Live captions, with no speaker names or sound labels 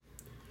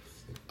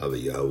Abba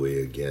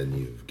Yahweh, again,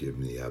 you've given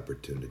me the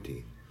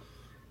opportunity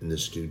in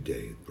this new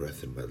day,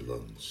 breath in my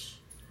lungs.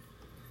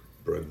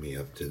 Bring me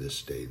up to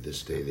this day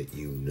that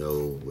you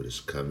know what is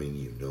coming,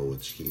 you know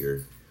what's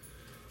here.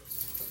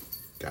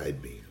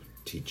 Guide me,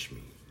 teach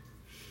me,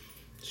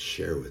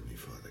 share with me,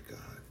 Father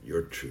God,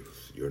 your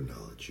truth, your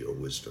knowledge, your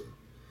wisdom,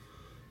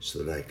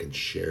 so that I can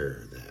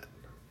share that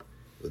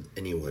with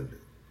anyone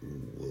who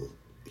will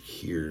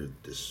hear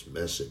this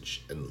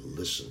message and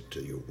listen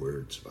to your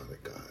words, Father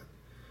God,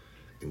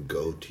 and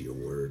go to your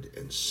word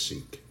and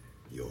seek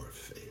your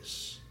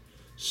face.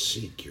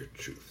 Seek your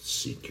truth,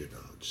 seek your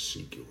knowledge,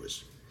 seek your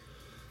wisdom.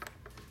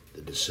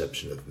 The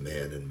deception of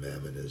man and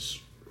mammon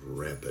is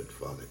rampant,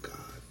 Father God.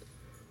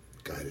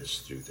 Guide us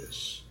through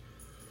this.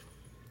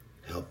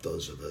 Help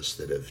those of us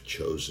that have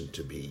chosen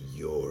to be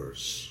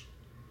yours,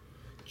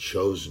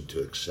 chosen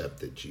to accept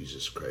that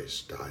Jesus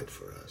Christ died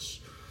for us,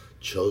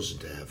 chosen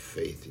to have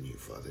faith in you,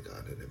 Father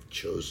God, and have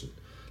chosen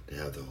to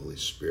have the Holy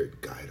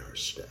Spirit guide our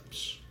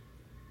steps.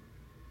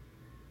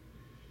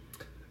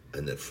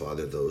 And that,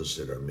 Father, those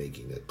that are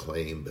making a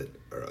claim but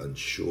are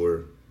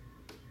unsure,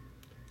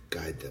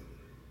 guide them.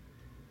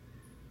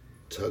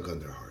 Tug on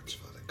their hearts,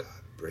 Father God.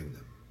 Bring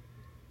them.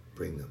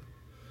 Bring them.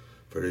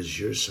 For it is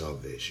your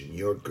salvation,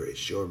 your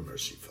grace, your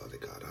mercy, Father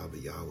God. Abba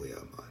Yahweh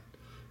Aman.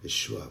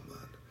 Yeshua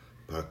Aman.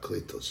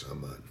 Parkletos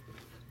Aman.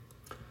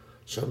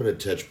 So I'm going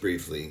to touch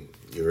briefly,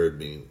 you heard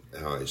me,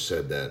 how I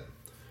said that,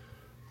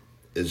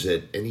 is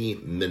that any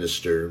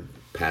minister,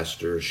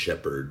 pastor,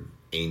 shepherd,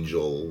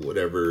 angel,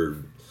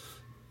 whatever,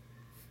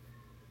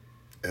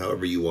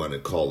 however you want to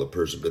call the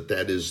person, but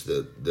that is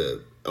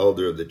the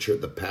elder of the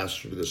church, the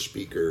pastor, the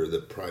speaker, the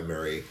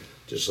primary,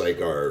 just like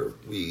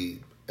we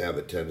have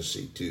a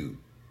tendency to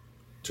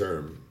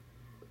term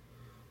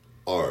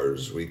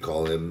ours, we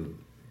call him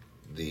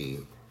the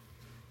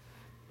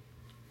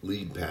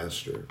lead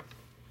pastor.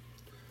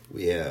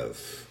 We have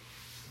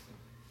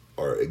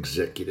our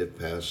executive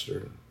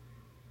pastor,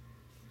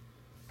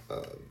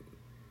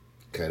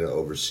 kind of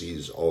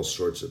oversees all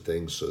sorts of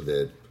things so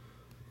that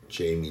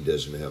Jamie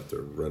doesn't have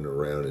to run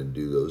around and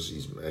do those.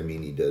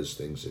 He does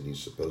things that he's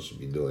supposed to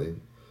be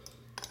doing.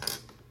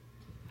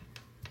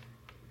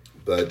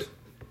 But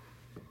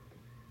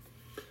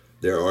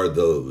there are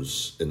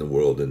those in the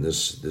world, and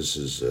this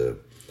is, I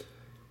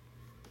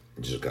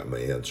just got my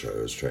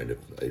answer.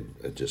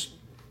 I just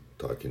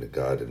talking to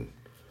God and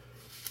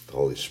the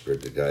Holy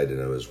Spirit to guide,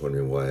 and I was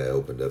wondering why I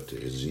opened up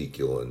to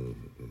Ezekiel and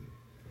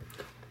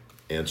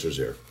answers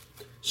there.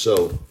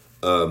 So,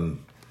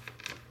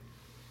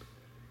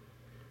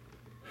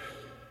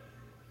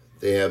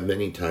 they have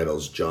many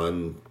titles.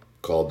 John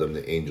called them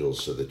the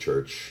angels of the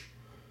church,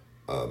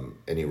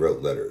 and he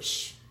wrote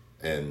letters.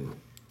 And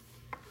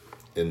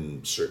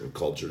in certain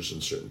cultures,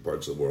 in certain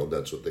parts of the world,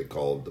 that's what they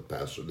called the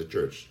pastor of the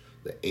church,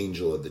 the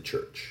angel of the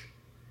church.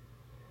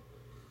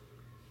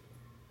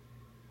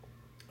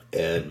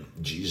 And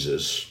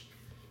Jesus,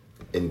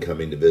 in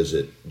coming to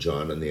visit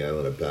John on the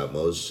island of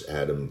Patmos,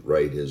 had him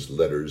write his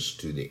letters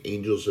to the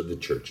angels of the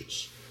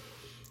churches.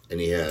 And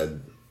he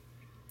had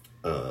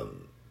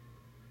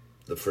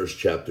the first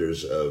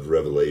chapters of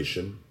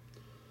Revelation.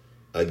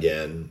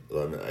 Again,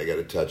 I got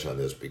to touch on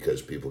this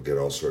because people get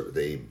all sort of,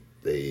 they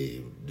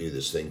do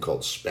this thing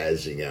called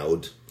spazzing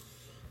out.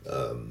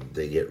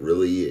 They get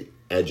really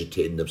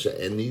agitated and upset.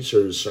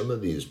 And some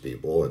of these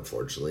people,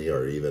 unfortunately,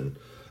 are even,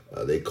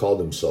 they call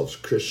themselves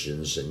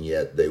Christians, and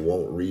yet they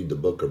won't read the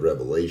book of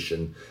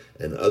Revelation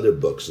and other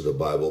books of the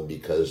Bible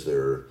because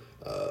they're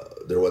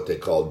what they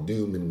call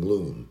doom and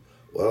gloom.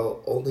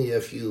 Well, only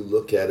if you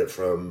look at it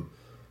from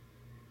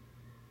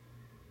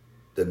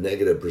the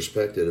negative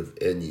perspective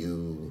and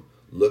you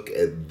look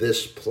at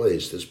this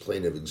place, this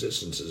plane of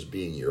existence, as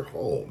being your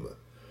home.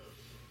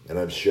 And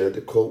I've shared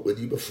the quote with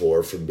you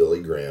before from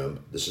Billy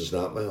Graham. This is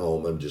not my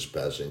home, I'm just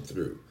passing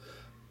through.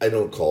 I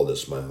don't call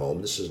this my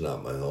home. This is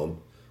not my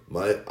home.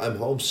 I'm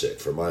homesick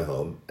for my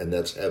home, and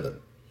that's heaven.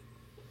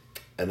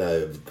 And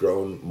I've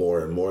grown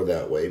more and more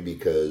that way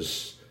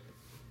because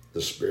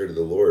the Spirit of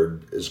the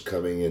Lord is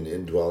coming and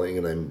indwelling,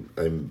 and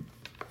I'm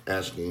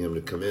asking him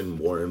to come in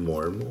more and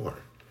more and more.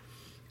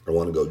 I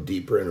want to go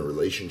deeper in a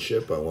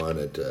relationship. I want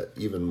it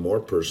even more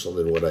personal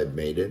than what I've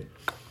made it.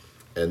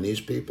 And these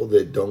people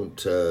that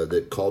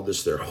that call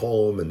this their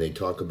home and they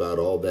talk about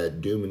all that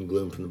doom and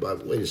gloom from the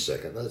Bible. Wait a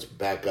second. Let's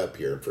back up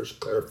here and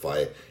first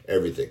clarify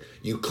everything.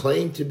 You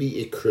claim to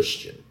be a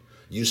Christian.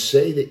 You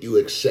say that you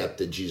accept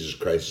that Jesus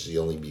Christ is the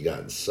only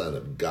begotten Son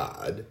of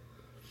God.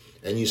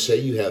 And you say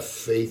you have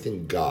faith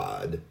in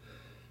God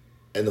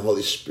and the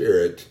Holy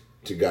Spirit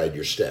to guide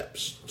your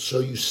steps. So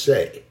you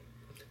say.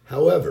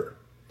 However,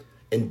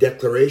 in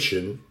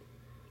declaration,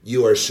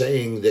 you are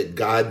saying that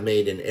God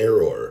made an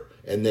error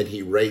and that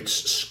he writes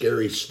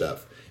scary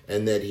stuff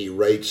and that he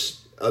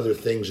writes other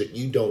things that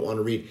you don't want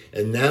to read.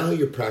 And now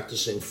you're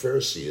practicing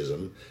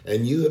Phariseeism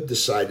and you have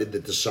decided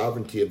that the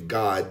sovereignty of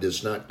God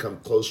does not come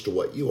close to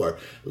what you are.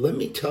 Let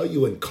me tell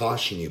you and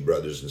caution you,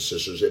 brothers and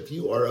sisters, if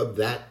you are of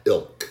that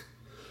ilk,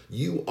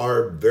 you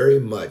are very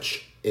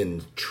much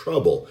in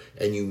trouble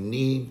and you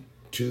need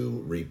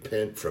to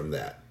repent from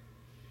that.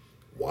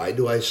 Why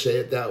do I say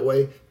it that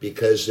way?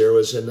 Because there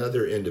was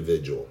another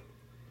individual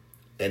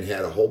and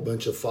had a whole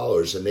bunch of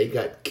followers, and they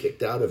got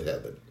kicked out of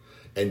heaven.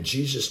 And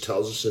Jesus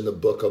tells us in the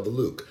book of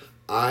Luke,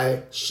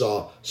 I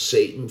saw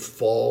Satan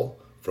fall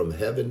from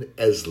heaven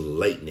as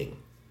lightning.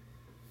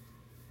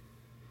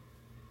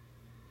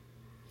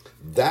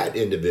 That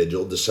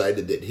individual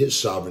decided that his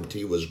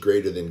sovereignty was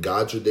greater than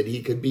God's, or that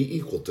he could be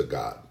equal to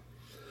God.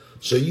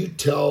 So you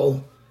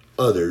tell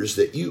others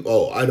that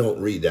I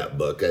don't read that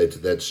book.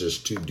 That's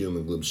just too doom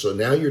and gloom. So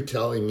now you're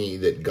telling me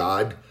that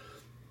God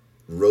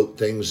wrote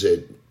things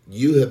that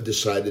you have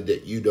decided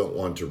that you don't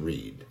want to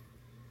read.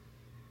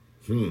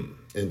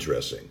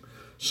 Interesting.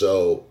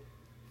 So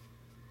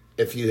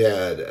if you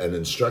had an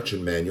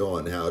instruction manual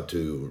on how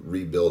to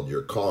rebuild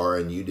your car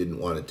and you didn't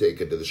want to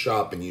take it to the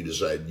shop and you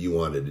decided you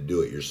wanted to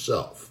do it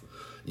yourself,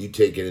 you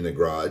take it in the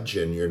garage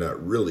and you're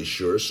not really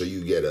sure, so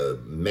you get a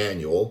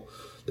manual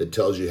that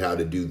tells you how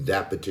to do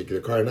that particular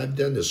car. And I've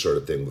done this sort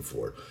of thing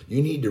before.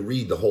 You need to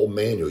read the whole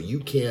manual. You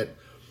can't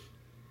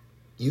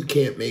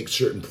make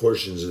certain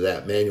portions of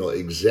that manual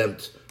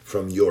exempt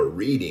from your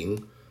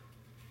reading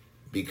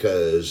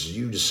because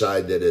you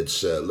decide that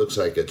it's looks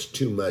like it's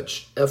too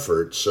much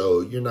effort,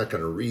 so you're not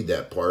going to read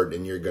that part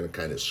and you're going to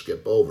kind of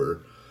skip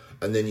over.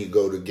 And then you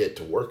go to get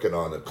to working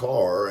on a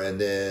car,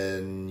 and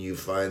then you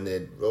find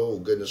that, oh,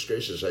 goodness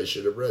gracious, I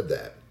should have read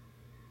that.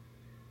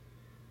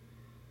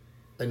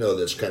 I know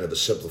that's kind of a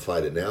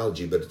simplified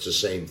analogy, but it's the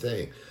same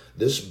thing.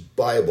 This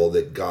Bible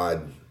that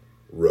God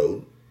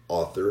wrote,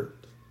 authored,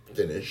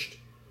 finished,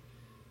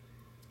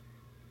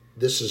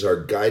 this is our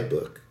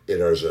guidebook. It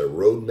is our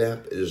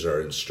roadmap. It is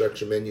our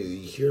instruction manual.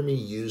 You hear me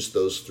use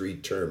those three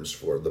terms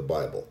for the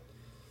Bible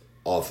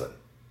often.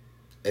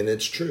 And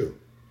it's true.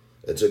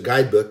 It's a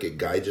guidebook. It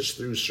guides us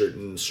through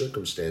certain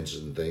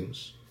circumstances and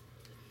things.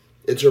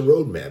 It's a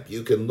roadmap.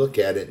 You can look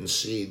at it and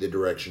see the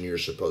direction you're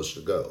supposed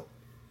to go.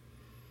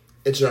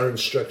 It's our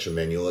instruction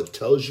manual. It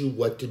tells you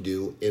what to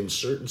do in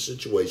certain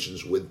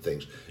situations with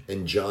things.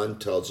 And John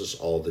tells us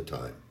all the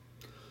time,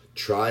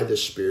 try the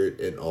Spirit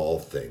in all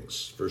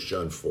things. 1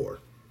 John 4.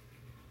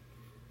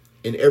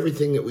 In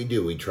everything that we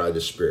do, we try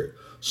the Spirit.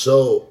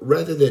 So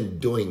rather than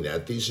doing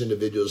that, these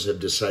individuals have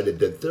decided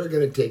that they're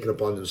going to take it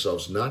upon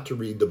themselves not to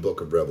read the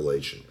book of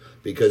Revelation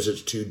because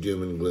it's too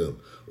doom and gloom.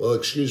 Well,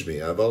 excuse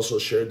me, I've also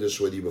shared this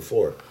with you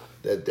before,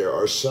 that there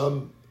are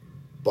some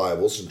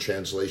Bibles and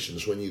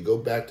translations, when you go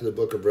back to the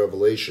book of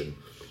Revelation,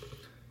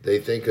 they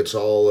think it's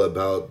all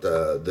about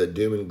the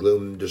doom and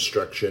gloom,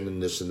 destruction,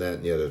 and this and that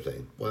and the other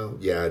thing. Well,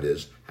 yeah, it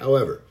is.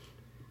 However,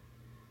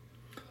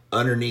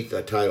 underneath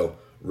that title,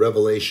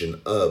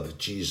 Revelation of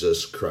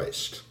Jesus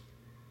Christ,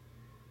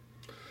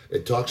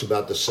 it talks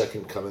about the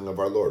second coming of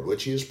our Lord,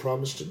 which he has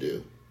promised to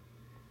do.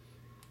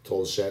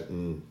 Told us that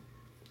in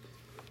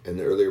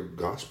the earlier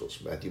Gospels,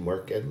 Matthew,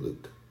 Mark, and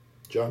Luke.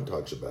 John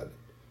talks about it.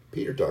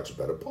 Peter talks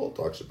about it. Paul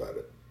talks about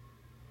it.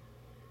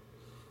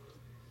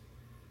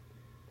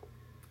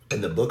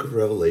 In the book of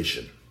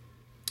Revelation,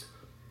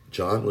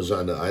 John was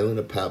on the island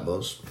of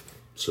Patmos,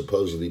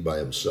 supposedly by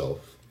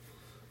himself.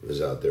 He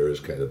was out there as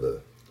kind of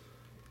a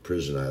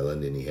prison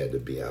island, and he had to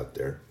be out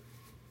there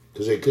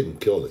because they couldn't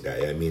kill the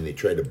guy. I mean, they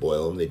tried to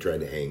boil him, they tried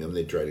to hang him,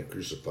 they tried to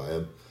crucify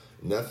him.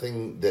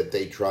 Nothing that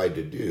they tried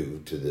to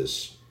do to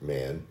this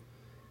man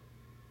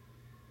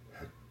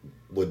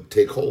would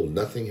take hold.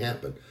 Nothing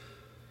happened.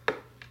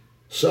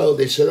 So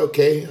they said,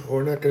 okay,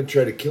 we're not going to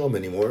try to kill him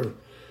anymore.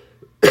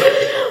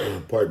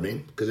 Pardon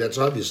me, because that's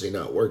obviously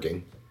not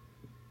working.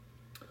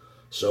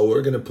 So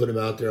we're going to put him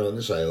out there on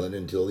this island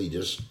until he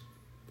just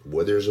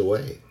withers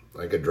away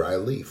like a dry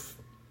leaf.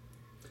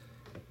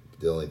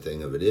 The only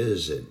thing of it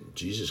is that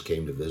Jesus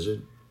came to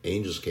visit,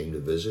 angels came to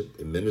visit,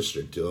 they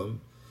ministered to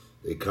him,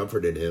 they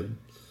comforted him,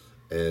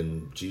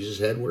 and Jesus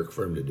had work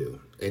for him to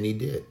do, and he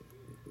did.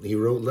 He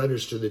wrote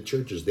letters to the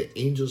churches, the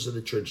angels of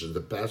the churches,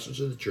 the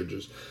pastors of the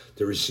churches,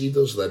 to receive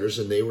those letters,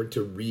 and they were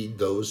to read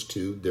those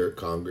to their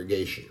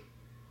congregation,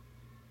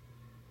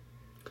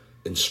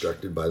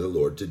 instructed by the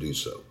Lord to do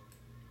so.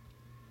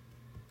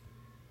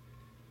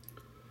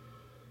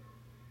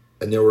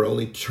 And there were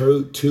only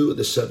two of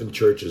the 7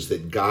 churches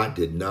that God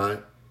did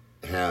not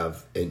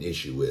have an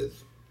issue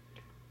with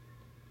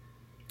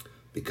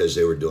because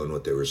they were doing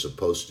what they were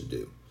supposed to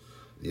do.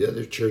 The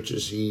other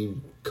churches, he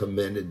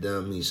commended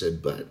them. He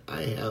said, but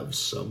I have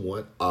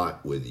somewhat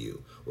aught with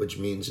you, which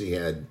means he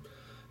had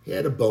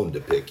a bone to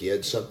pick. He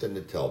had something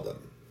to tell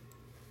them.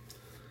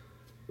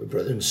 But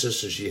brothers and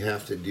sisters, you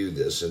have to do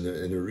this. And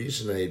the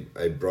reason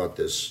I brought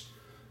this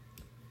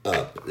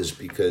up is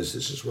because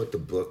this is what the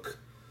book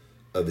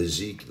of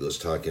Ezekiel is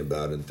talking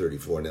about in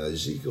 34. Now,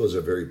 Ezekiel is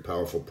a very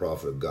powerful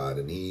prophet of God,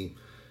 and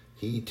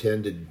he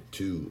tended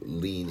to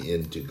lean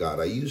into God.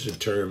 I used a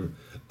term,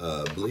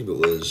 I believe it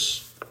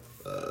was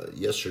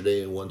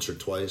yesterday once or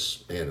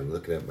twice. Man, I'm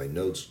looking at my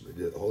notes.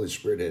 The Holy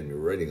Spirit had me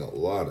writing a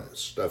lot of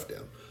stuff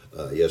down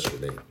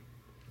yesterday.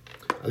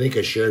 I think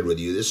I shared with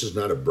you, this is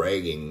not a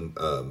bragging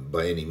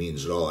by any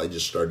means at all. I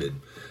just started,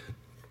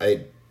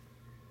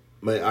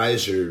 my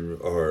eyes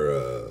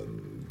are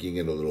getting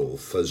a little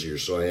fuzzier,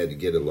 so I had to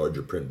get a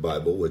larger print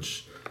Bible,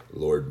 which The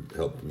Lord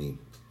helped me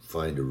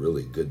find a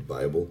really good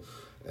Bible.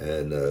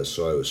 And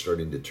so I was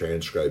starting to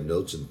transcribe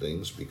notes and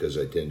things because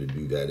I tend to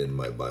do that in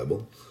my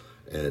Bible.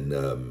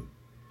 And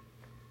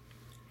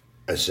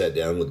I sat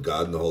down with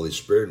God and the Holy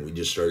Spirit, and we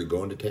just started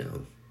going to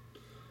town.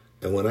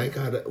 And when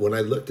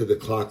I looked at the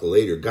clock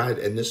later, God,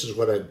 and this is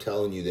what I'm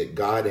telling you, that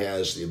God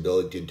has the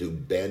ability to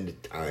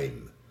bend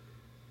time.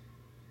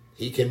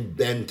 He can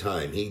bend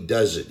time. He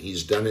does it.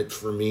 He's done it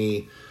for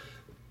me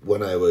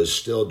when I was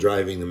still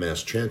driving the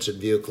mass transit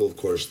vehicle. Of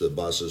course, the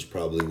bosses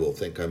probably will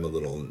think I'm a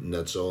little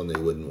nutso, and they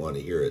wouldn't want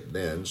to hear it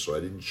then, so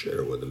I didn't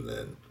share it with them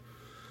then.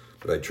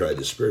 But I tried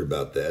the Spirit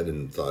about that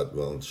and thought,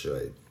 well,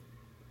 should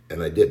I?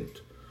 And I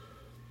didn't.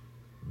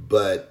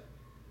 But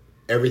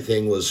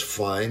everything was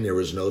fine. There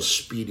was no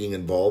speeding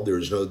involved. There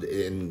was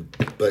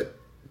but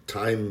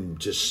time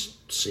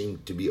just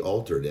seemed to be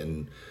altered,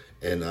 and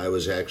I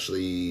was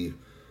actually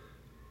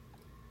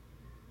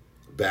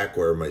back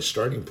where my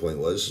starting point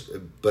was,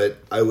 but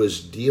I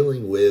was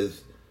dealing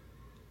with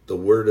the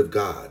Word of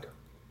God.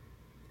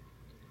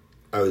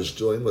 I was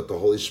doing what the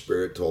Holy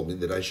Spirit told me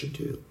that I should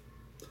do.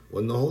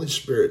 When the Holy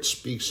Spirit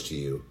speaks to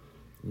you,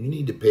 you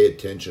need to pay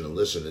attention and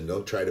listen, and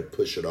don't try to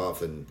push it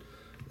off and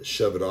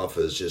shove it off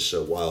as just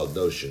a wild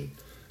notion.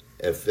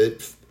 If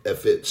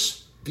it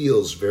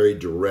feels very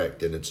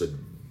direct and it's a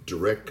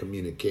direct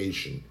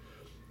communication,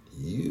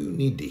 you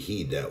need to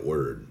heed that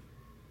word.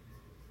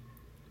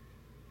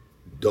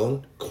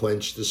 Don't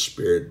quench the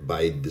Spirit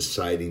by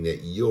deciding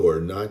that you're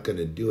not going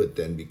to do it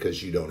then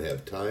because you don't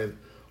have time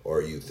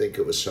or you think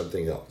it was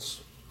something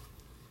else.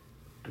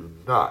 Do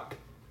not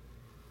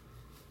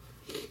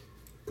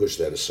push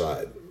that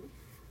aside.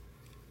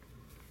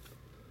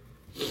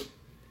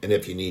 And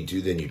if you need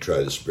to, then you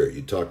try the Spirit.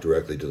 You talk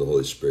directly to the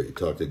Holy Spirit. You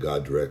talk to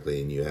God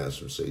directly and you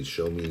ask him, say,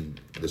 show me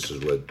this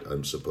is what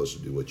I'm supposed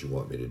to do, what you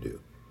want me to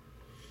do.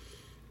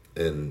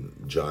 And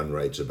John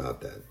writes about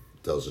that.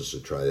 Tells us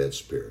to try that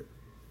Spirit.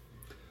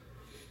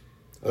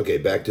 Okay,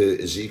 back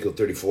to Ezekiel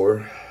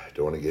 34.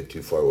 Don't want to get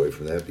too far away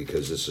from that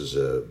because this is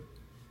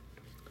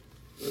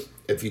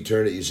if you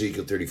turn to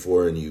Ezekiel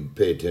 34 and you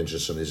pay attention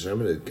to some of these, I'm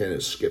going to kind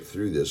of skip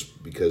through this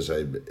because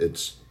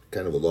it's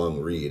kind of a long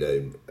read.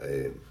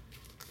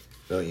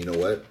 No, you know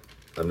what?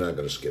 I'm not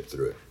going to skip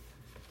through it.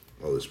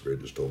 Holy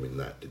Spirit just told me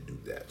not to do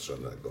that, so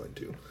I'm not going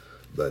to.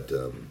 But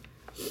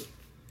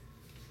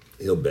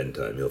he'll bend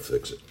time. He'll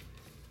fix it.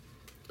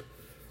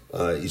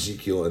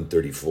 Ezekiel and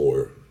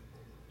 34.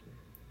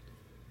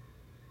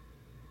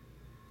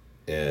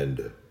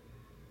 And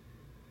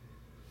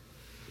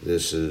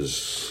this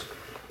is,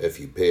 if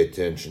you pay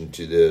attention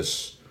to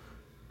this,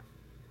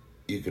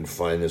 you can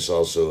find this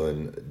also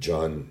in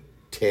John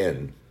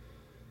 10,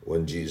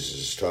 when Jesus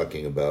is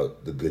talking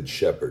about the Good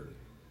Shepherd,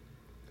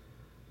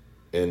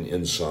 and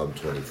in Psalm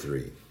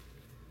 23.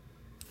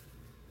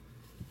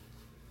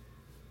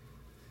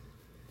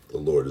 The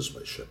Lord is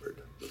my shepherd.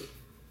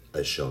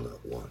 I shall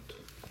not want.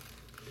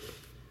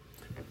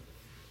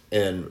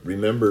 And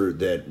remember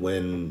that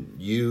when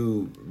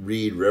you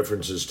read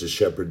references to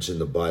shepherds in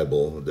the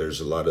Bible,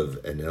 there's a lot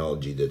of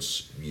analogy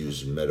that's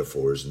used,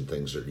 metaphors and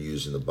things that are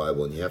used in the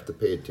Bible, and you have to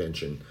pay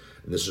attention.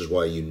 And this is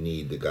why you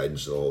need the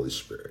guidance of the Holy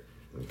Spirit.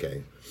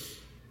 Okay?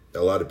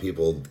 A lot of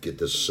people get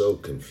this so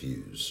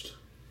confused,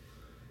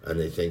 and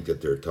they think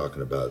that they're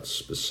talking about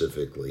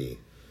specifically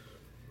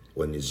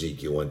when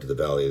Ezekiel went to the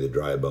Valley of the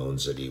Dry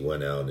Bones, that he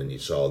went out and he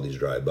saw these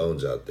dry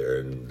bones out there,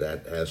 and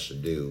that has to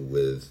do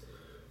with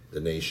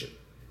the nation.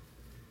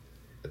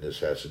 And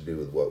this has to do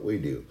with what we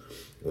do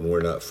when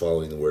we're not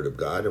following the Word of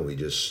God, and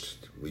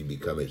we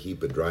become a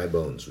heap of dry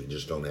bones. We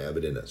just don't have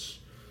it in us.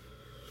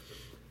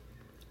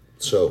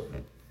 So,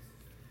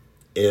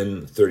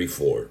 in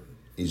 34,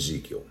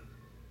 Ezekiel.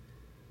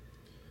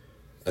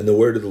 And the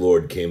word of the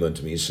Lord came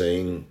unto me,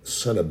 saying,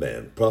 Son of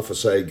man,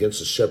 prophesy against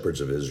the shepherds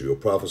of Israel.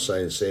 Prophesy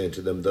and say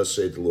unto them, Thus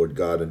saith the Lord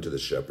God unto the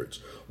shepherds.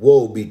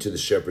 Woe be to the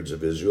shepherds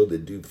of Israel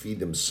that do feed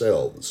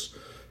themselves.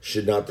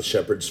 Should not the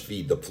shepherds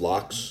feed the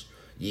flocks?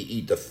 Ye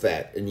eat the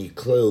fat, and ye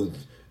clothe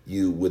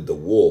you with the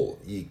wool.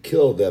 Ye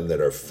kill them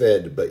that are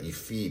fed, but ye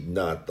feed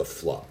not the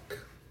flock.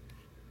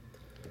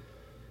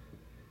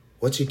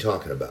 What's he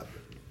talking about?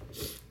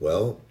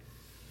 Well,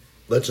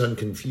 let's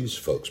unconfuse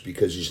folks,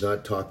 because he's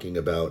not talking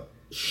about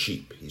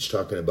sheep. He's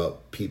talking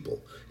about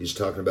people. He's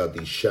talking about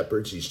these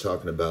shepherds. He's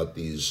talking about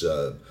these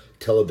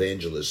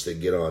televangelists that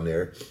get on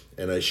there.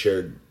 And I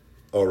shared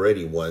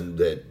already one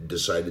that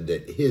decided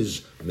that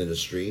his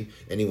ministry,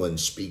 anyone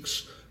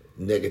speaks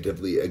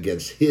negatively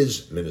against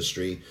his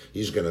ministry,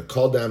 he's going to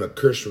call down a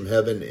curse from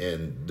heaven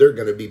and they're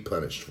going to be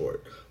punished for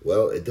it.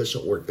 Well, it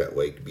doesn't work that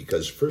way,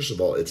 because first of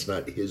all, it's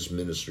not his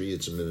ministry,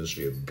 it's a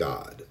ministry of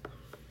God.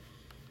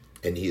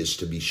 And he is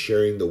to be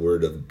sharing the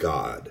word of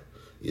God.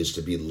 He is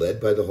to be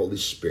led by the Holy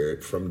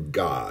Spirit from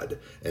God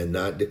and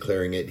not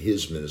declaring it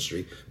his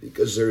ministry,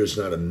 because there is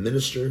not a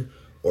minister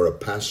or a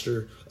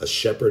pastor, a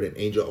shepherd, an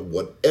angel,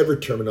 whatever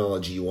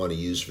terminology you want to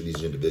use for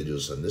these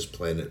individuals on this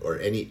planet, or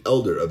any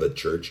elder of a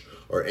church,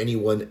 or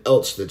anyone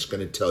else that's going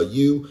to tell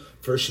you,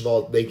 first of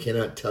all, they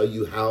cannot tell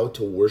you how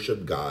to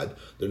worship God.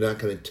 They're not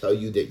going to tell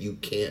you that you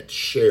can't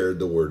share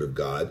the word of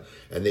God.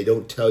 And they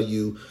don't tell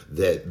you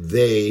that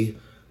they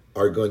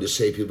are going to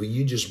save people.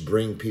 You just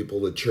bring people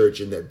to church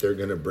and that they're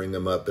going to bring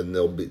them up and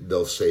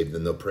they'll save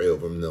them, they'll pray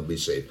over them and they'll be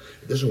saved.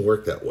 It doesn't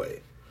work that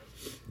way.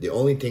 The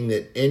only thing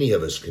that any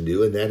of us can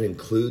do, and that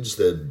includes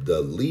the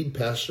lead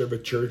pastor of a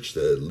church,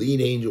 the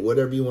lead angel,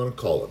 whatever you want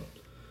to call him,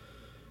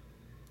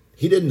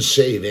 he didn't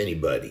save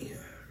anybody.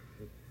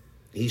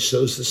 He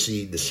sows the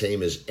seed the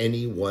same as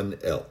anyone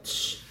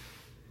else.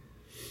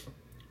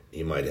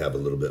 He might have a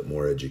little bit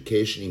more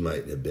education. He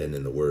might have been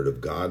in the Word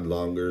of God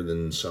longer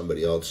than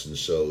somebody else, and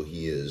so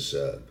he is.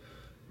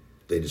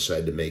 They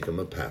decide to make him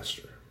a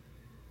pastor,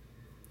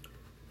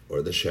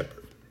 or the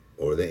shepherd,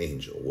 or the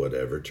angel,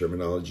 whatever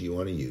terminology you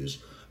want to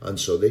use, and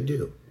so they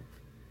do.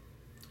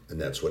 And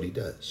that's what he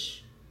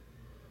does.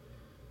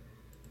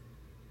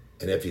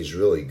 And if he's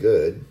really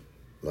good,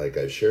 like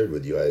I shared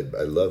with you,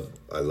 I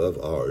love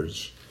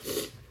ours.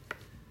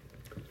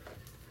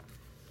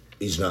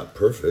 He's not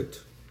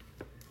perfect,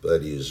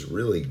 but he's a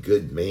really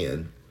good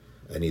man,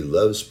 and he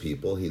loves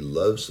people. He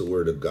loves the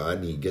Word of God,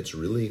 and he gets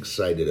really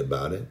excited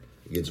about it.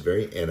 He gets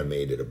very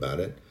animated about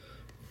it,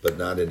 but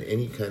not in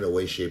any kind of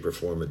way, shape, or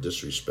form, a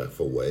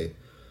disrespectful way.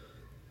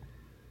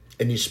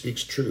 And he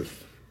speaks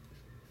truth.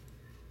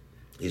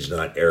 He's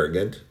not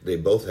arrogant. They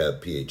both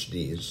have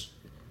PhDs,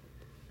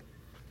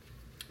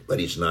 but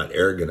he's not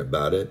arrogant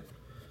about it.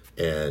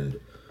 And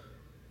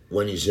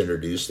when he's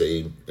introduced,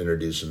 they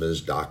introduce him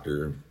as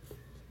doctor,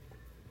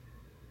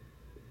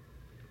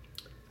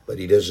 but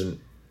he doesn't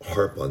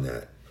harp on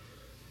that.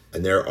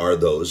 And there are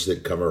those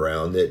that come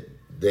around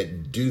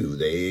that do.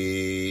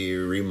 They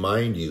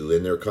remind you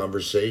in their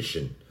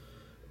conversation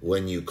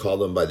when you call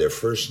them by their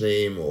first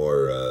name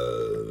or,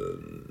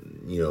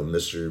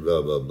 Mr.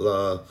 blah, blah,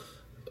 blah.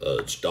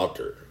 It's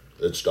doctor.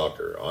 It's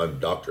doctor. I'm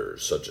doctor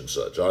such and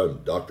such.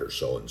 I'm doctor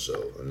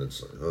so-and-so. And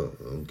it's like, oh,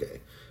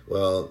 okay.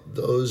 Well,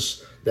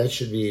 that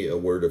should be a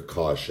word of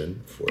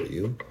caution for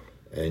you.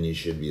 And you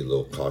should be a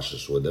little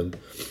cautious with them.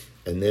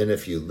 And then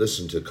if you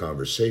listen to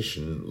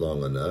conversation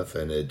long enough,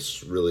 and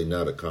it's really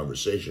not a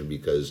conversation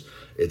because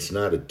it's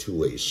not a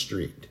two-way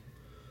street.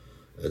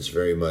 It's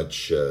very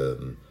much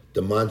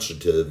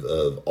demonstrative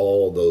of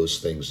all those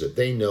things that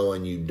they know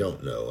and you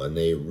don't know, and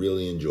they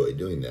really enjoy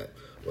doing that.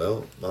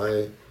 Well,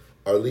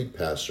 our lead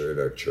pastor at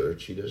our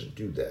church, he doesn't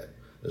do that.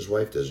 His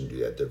wife doesn't do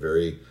that. They're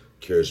very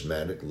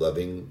charismatic,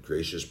 loving,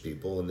 gracious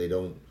people, and they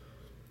don't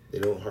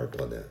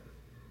harp on that.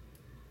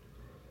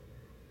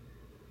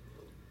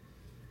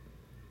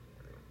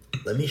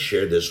 Let me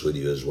share this with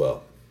you as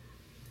well.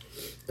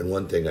 And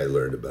one thing I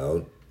learned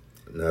about,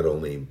 not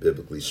only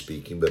biblically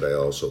speaking, but I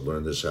also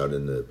learned this out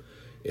in the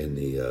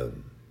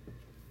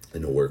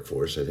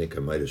workforce. I think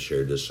I might have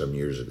shared this some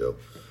years ago.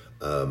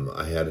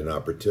 I had an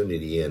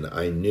opportunity, and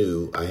I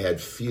knew I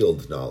had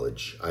field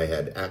knowledge. I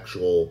had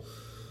actual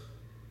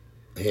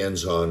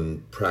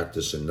hands-on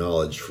practice and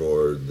knowledge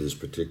for this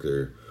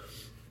particular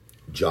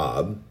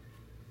job.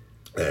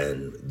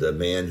 And the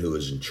man who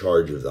was in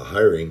charge of the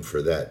hiring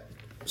for that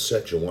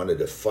section wanted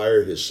to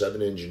fire his 7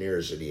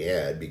 engineers that he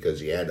had because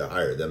he had to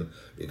hire them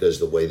because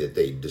the way that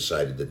they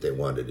decided that they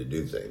wanted to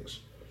do things.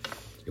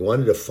 He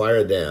wanted to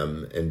fire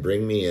them and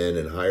bring me in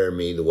and hire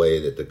me the way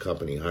that the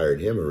company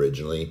hired him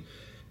originally,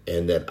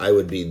 and that I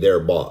would be their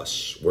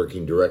boss,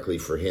 working directly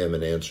for him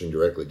and answering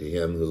directly to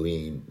him, who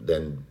he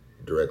then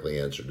directly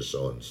answered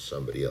to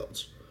somebody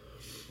else.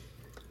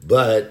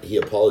 But he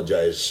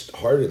apologized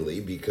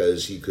heartily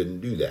because he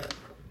couldn't do that.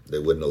 They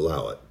wouldn't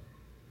allow it.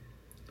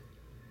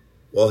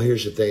 Well,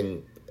 here's the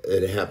thing.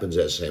 It happens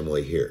that same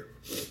way here.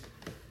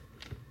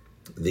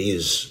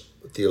 These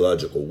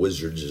theological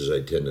wizards, as I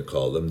tend to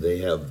call them, they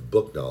have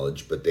book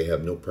knowledge, but they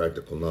have no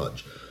practical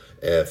knowledge.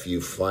 If you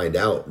find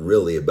out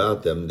really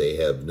about them, they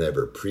have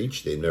never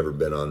preached. They've never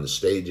been on the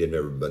stage. They've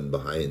never been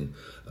behind.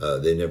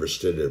 They never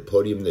stood at a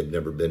podium. They've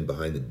never been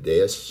behind the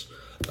dais.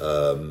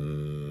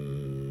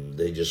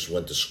 They just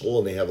went to school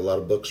and they have a lot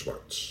of book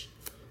smarts.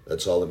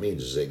 That's all it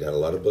means, is they got a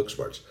lot of book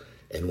smarts.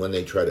 And when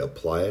they try to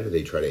apply it or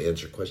they try to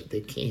answer questions,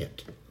 they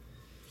can't.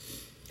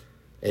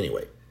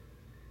 Anyway,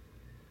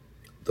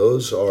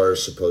 those are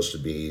supposed to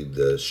be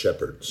the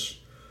shepherds.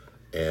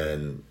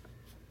 And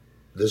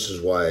this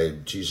is why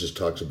Jesus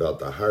talks about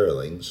the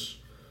hirelings,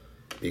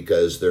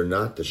 because they're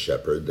not the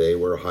shepherd. They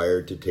were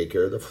hired to take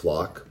care of the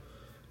flock,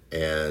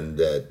 and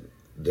that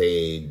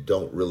they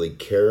don't really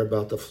care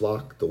about the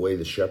flock the way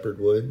the shepherd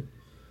would.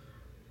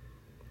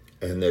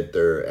 And that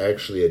they're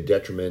actually a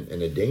detriment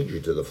and a danger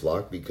to the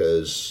flock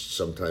because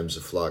sometimes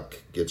the flock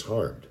gets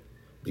harmed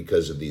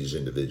because of these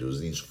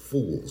individuals, these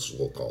fools,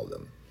 we'll call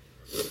them.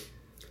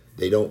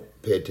 They don't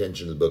pay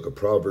attention to the book of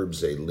Proverbs.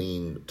 They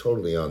lean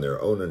totally on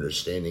their own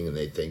understanding, and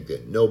they think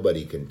that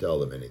nobody can tell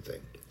them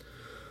anything.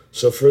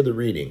 So further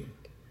reading.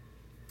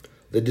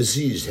 The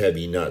diseased have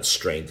ye not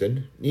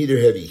strengthened, neither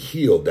have ye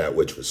healed that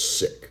which was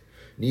sick.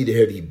 Neither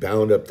have ye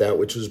bound up that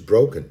which was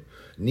broken.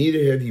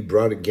 Neither have ye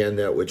brought again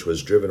that which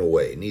was driven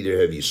away. Neither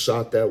have ye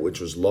sought that which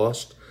was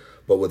lost,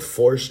 but with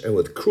force and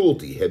with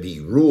cruelty have ye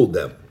ruled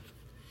them.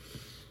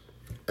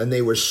 And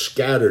they were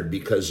scattered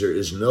because there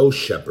is no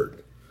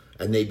shepherd,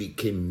 and they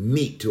became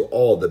meat to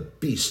all the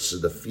beasts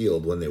of the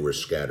field when they were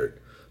scattered.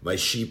 My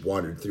sheep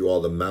wandered through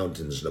all the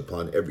mountains and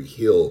upon every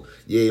hill.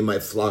 Yea, my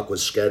flock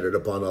was scattered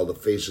upon all the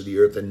face of the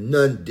earth, and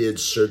none did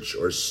search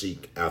or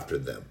seek after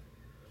them.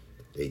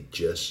 They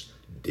just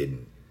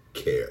didn't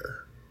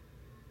care.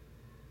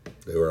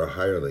 They were a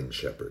hireling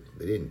shepherd.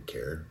 They didn't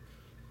care.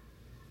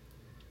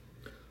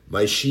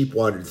 My sheep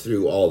wandered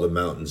through all the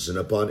mountains, and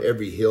upon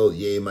every hill.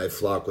 Yea, my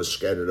flock was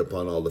scattered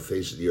upon all the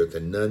face of the earth,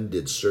 and none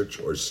did search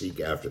or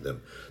seek after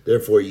them.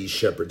 Therefore, ye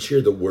shepherds,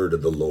 hear the word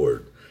of the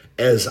Lord.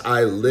 As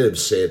I live,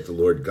 saith the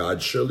Lord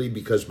God, surely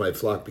because my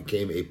flock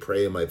became a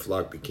prey, and my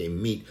flock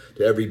became meat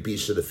to every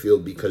beast of the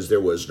field, because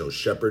there was no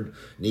shepherd,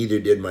 neither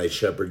did my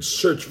shepherds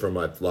search for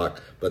my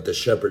flock, but the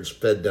shepherds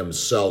fed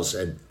themselves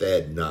and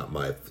fed not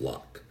my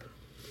flock.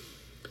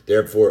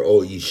 Therefore,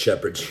 O ye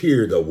shepherds,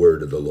 hear the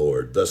word of the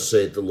Lord. Thus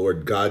saith the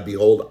Lord God,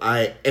 behold,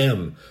 I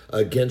am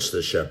against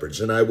the shepherds,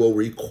 and I will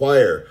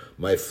require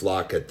my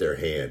flock at their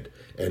hand,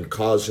 and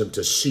cause them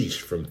to cease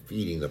from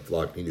feeding the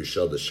flock. Neither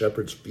shall the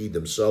shepherds feed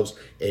themselves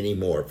any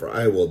more, for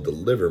I will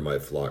deliver my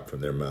flock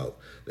from their mouth,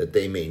 that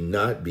they may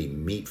not be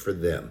meat for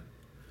them.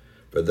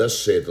 For thus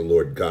saith the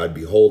Lord God,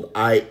 behold,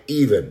 I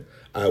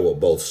will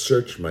both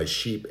search my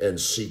sheep and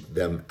seek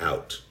them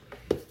out.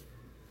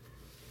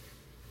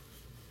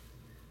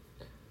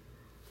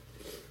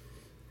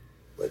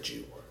 Let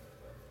you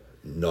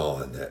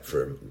gnaw on that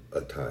for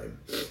a time.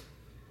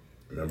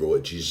 Remember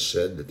what Jesus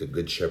said, that the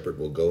good shepherd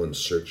will go and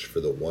search for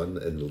the one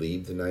and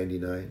leave the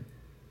 99?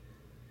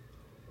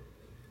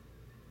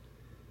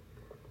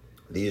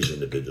 These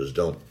individuals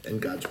don't,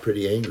 and God's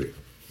pretty angry.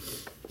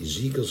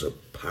 Ezekiel's a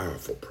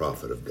powerful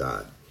prophet of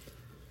God.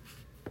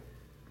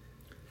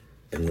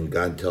 And when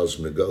God tells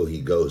him to go,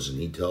 he goes,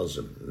 and he tells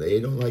them. They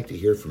don't like to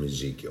hear from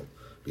Ezekiel,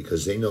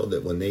 because they know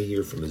that when they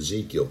hear from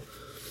Ezekiel,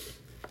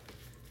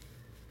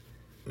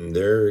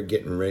 they're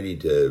getting ready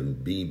to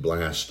be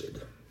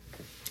blasted.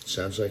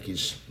 Sounds like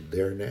he's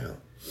there now.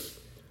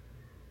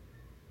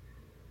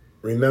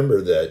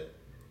 Remember that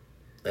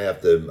I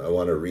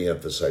want to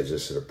reemphasize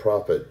this, that a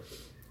prophet,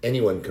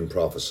 anyone can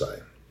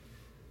prophesy.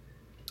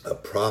 A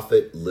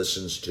prophet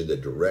listens to the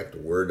direct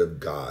word of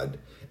God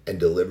and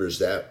delivers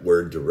that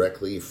word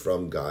directly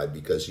from God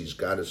because he's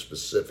got a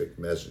specific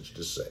message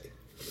to say.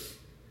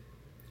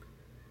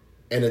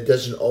 And it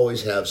doesn't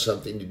always have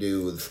something to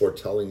do with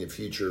foretelling the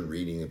future,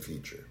 reading the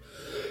future.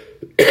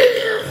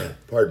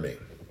 Pardon me.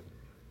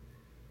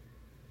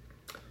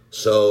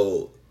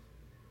 So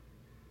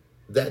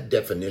that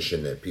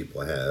definition that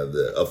people have,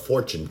 a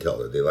fortune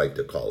teller, they like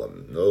to call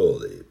them. Oh,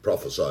 they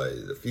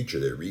prophesy the future,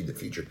 they read the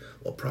future.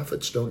 Well,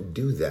 prophets don't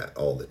do that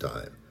all the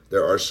time.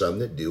 There are some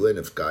that do, and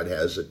if God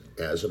has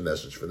a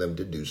message for them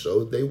to do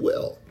so, they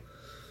will.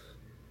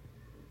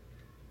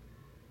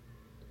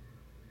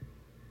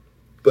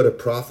 But a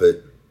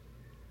prophet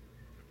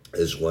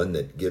is one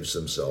that gives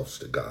themselves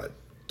to God,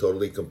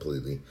 totally,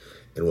 completely,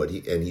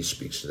 and he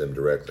speaks to them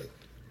directly.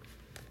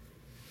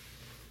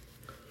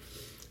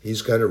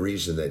 He's got a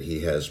reason that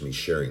he has me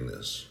sharing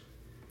this.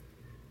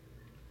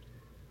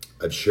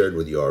 I've shared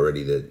with you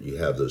already that you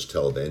have those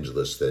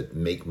televangelists that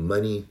make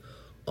money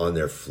on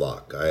their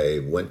flock. I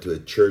went to a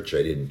church,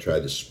 I didn't try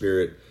the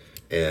Spirit,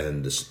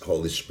 and the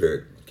Holy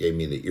Spirit gave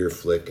me the ear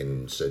flick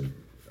and said,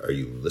 "Are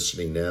you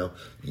listening now?"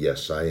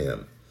 "Yes, I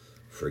am.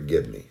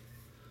 Forgive me."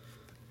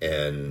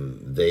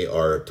 And they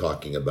are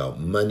talking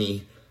about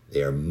money.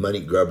 They are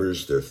money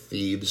grubbers. They're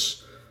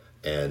thieves.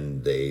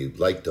 And they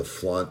like to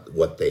flaunt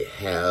what they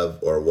have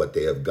or what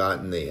they have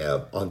gotten. They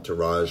have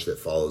entourage that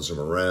follows them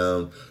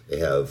around. They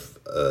have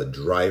a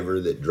driver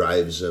that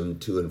drives them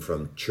to and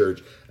from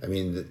church. I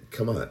mean,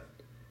 come on.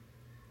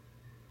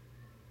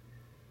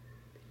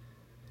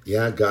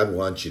 Yeah, God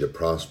wants you to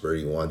prosper.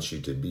 He wants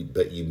you to be,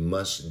 but you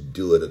must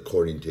do it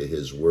according to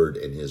his word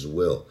and his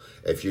will.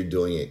 If you're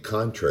doing it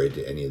contrary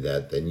to any of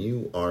that, then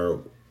you are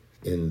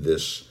in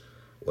this,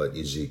 what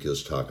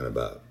Ezekiel's talking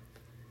about.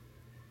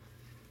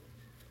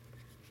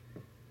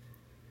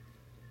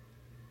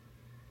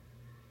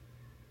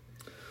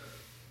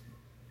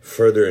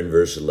 Further in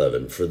verse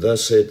 11, "For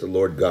thus saith the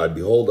Lord God,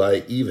 behold,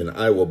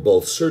 I will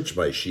both search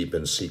my sheep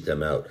and seek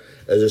them out.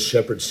 As a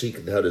shepherd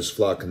seeketh out his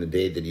flock in the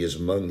day that he is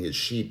among his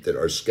sheep that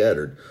are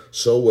scattered,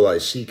 so will I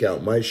seek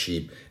out my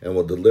sheep and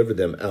will deliver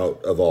them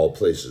out of all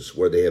places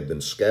where they have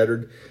been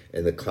scattered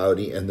in the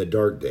cloudy and the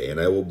dark day. And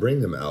I will bring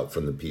them out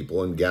from the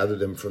people and gather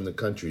them from the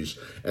countries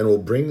and will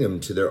bring them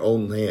to their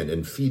own land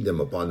and feed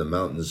them upon the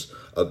mountains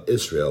of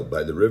Israel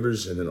by the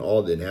rivers and in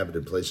all the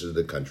inhabited places of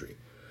the country.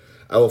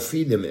 I will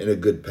feed them in a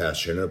good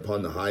pasture, and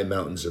upon the high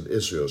mountains of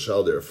Israel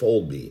shall their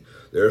fold be.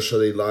 There shall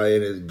they lie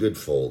in a good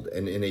fold,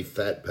 and in a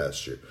fat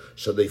pasture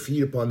shall they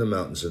feed upon the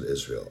mountains of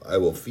Israel. I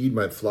will feed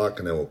my flock,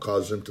 and I will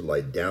cause them to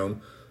lie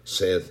down,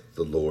 saith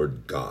the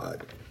Lord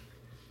God."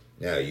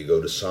 Now you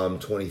go to Psalm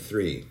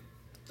 23.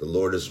 The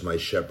Lord is my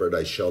shepherd,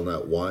 I shall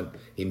not want.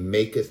 He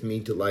maketh me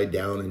to lie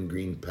down in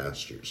green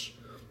pastures.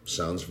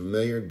 Sounds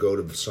familiar? Go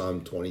to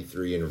Psalm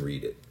 23 and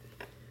read it.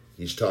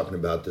 He's talking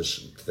about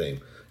this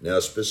thing. Now,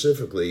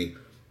 specifically,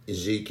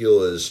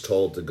 Ezekiel is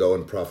told to go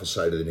and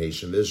prophesy to the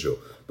nation of Israel.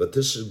 But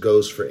this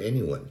goes for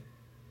anyone.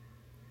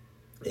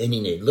 Any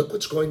nation. Look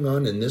what's going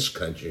on in this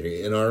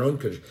country, in our own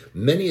country.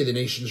 Many of the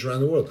nations around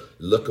the world.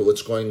 Look at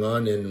what's going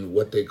on in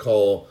what they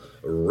call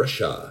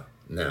Russia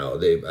now.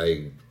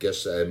 I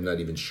guess I'm not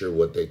even sure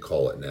what they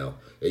call it now.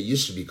 It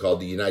used to be called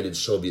the United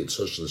Soviet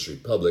Socialist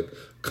Republic,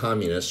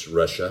 Communist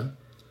Russia.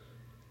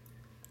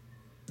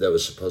 That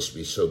was supposed to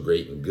be so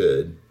great and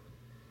good.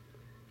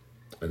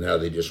 And now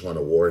they just want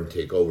to war and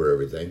take over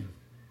everything.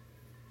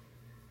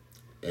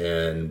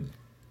 And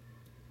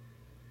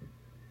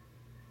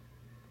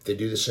they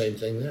do the same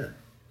thing there.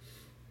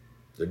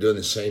 They're doing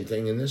the same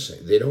thing in this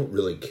thing. They don't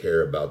really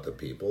care about the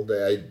people.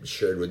 I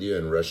shared with you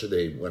in Russia,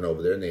 they went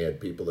over there and they had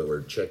people that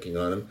were checking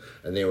on them,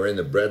 and they were in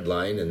the bread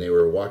line and they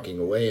were walking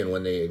away, and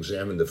when they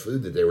examined the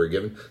food that they were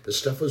given, the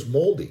stuff was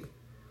moldy.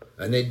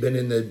 And they'd been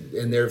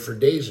in there for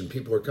days, and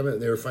people were coming,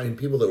 and they were finding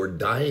people that were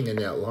dying in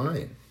that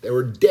line. They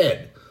were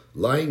dead,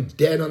 lying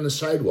dead on the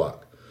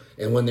sidewalk.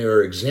 And when they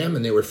were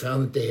examined, they were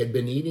found that they had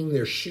been eating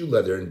their shoe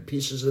leather and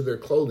pieces of their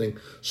clothing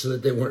so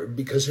that they weren't,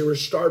 because they were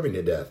starving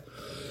to death.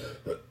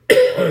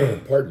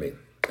 Pardon me.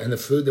 And the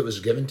food that was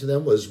given to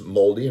them was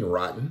moldy and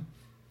rotten.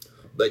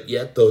 But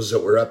yet those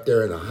that were up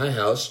there in the high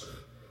house,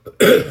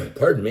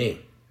 pardon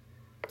me,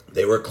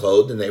 they were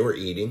clothed and they were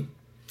eating.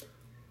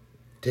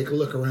 Take a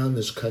look around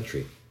this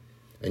country.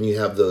 And you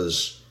have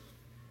those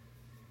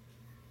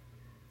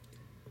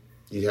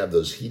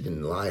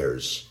heathen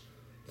liars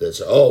that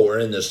say, oh, we're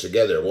in this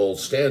together. We'll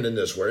stand in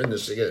this. We're in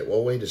this together.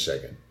 Well, wait a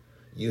second.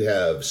 You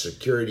have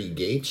security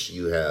gates.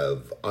 You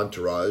have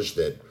entourage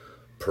that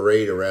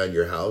parade around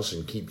your house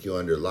and keep you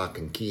under lock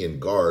and key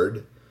and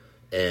guard.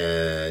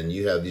 And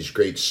you have these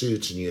great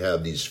suits, and you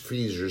have these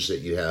freezers that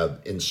you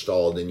have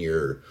installed in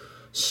your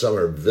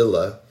summer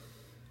villa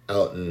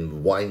out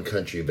in wine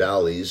country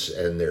valleys,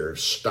 and they're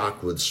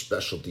stocked with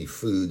specialty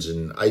foods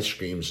and ice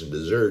creams and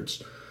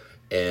desserts,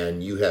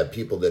 and you have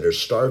people that are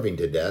starving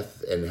to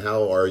death, and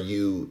how are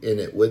you in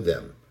it with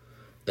them?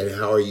 And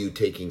how are you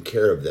taking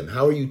care of them?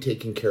 How are you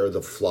taking care of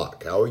the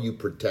flock? How are you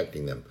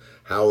protecting them?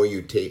 How are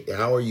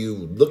you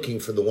looking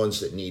for the ones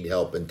that need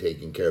help and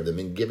taking care of them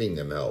and giving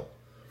them help?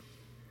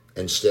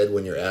 Instead,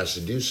 when you're asked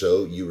to do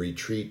so, you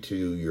retreat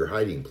to your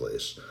hiding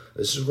place.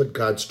 This is what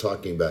God's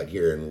talking about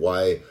here, and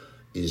why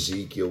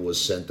Ezekiel was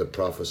sent to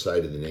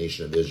prophesy to the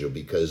nation of Israel,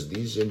 because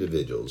these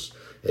individuals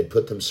had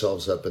put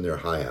themselves up in their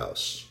high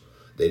house.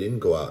 They didn't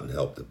go out and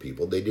help the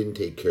people. They didn't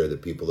take care of the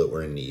people that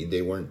were in need.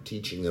 They weren't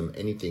teaching them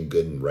anything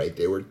good and right.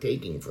 They were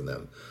taking from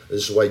them.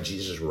 This is why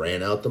Jesus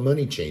ran out the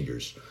money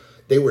changers.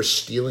 They were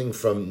stealing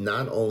from,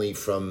 not only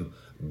from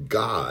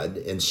God,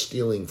 and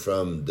stealing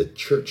from the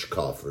church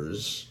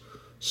coffers,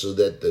 so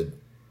that the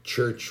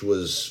church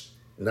was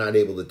not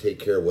able to take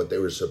care of what they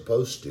were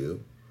supposed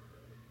to,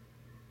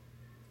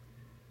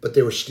 but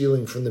they were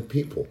stealing from the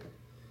people.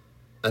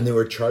 And they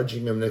were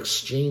charging them an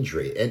exchange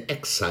rate, an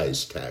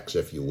excise tax,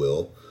 if you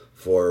will,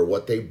 for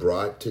what they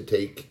brought to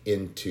take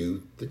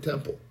into the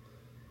temple.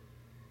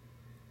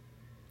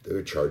 They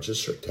were charged a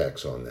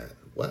surtax on that.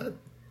 What?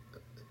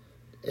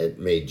 It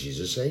made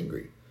Jesus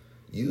angry.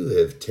 You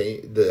have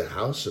the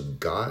house of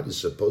God is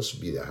supposed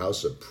to be the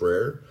house of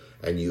prayer,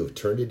 and you have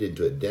turned it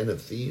into a den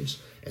of thieves.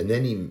 And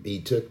then he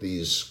took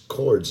these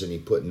cords and he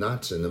put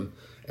knots in them,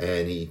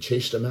 and he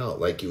chased them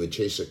out like you would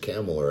chase a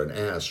camel or an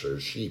ass or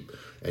a sheep.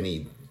 And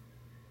he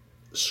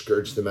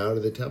scourged them out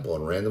of the temple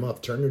and ran them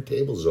off, turned their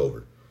tables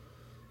over.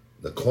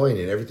 The coin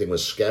and everything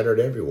was scattered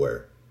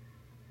everywhere.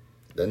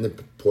 Then the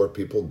poor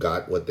people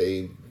got what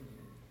they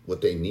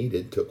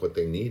needed, took what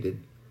they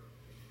needed.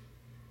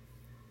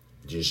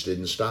 Jesus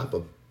didn't stop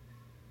them.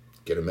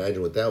 You can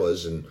imagine what that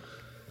was. And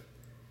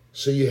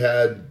so you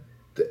had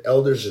the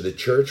elders of the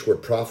church were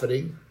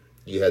profiting.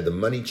 You had the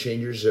money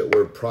changers that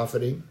were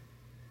profiting.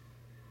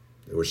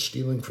 They were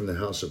stealing from the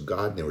house of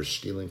God, and they were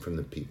stealing from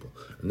the people.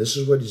 And this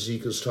is what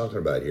Ezekiel's talking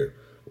about here.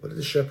 What are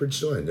the shepherds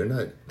doing?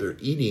 They're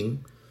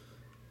eating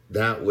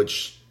that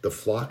which the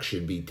flock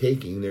should be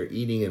taking. They're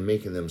eating and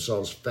making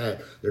themselves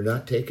fat. They're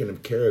not taking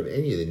care of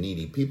any of the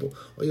needy people.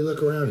 Well, you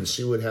look around and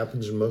see what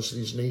happens in most of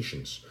these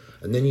nations.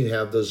 And then you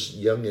have those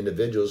young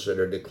individuals that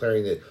are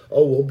declaring that,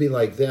 oh, we'll be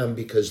like them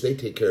because they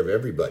take care of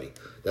everybody.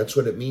 That's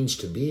what it means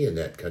to be in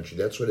that country.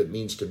 That's what it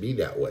means to be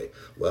that way.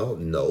 Well,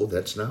 no,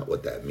 that's not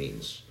what that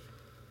means.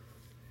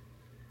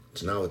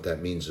 It's not what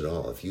that means at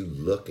all. If you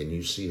look and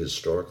you see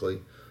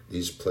historically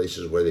these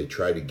places where they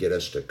try to get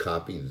us to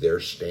copy their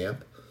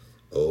stamp,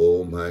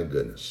 oh my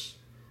goodness,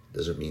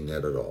 doesn't mean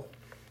that at all.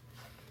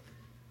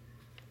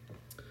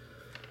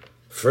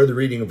 Further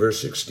reading of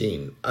verse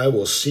 16, I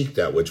will seek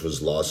that which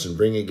was lost and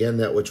bring again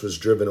that which was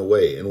driven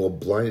away, and will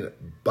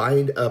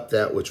bind up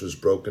that which was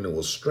broken, and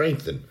will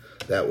strengthen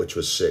that which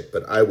was sick.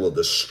 But I will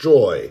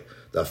destroy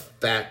the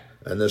fat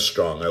and the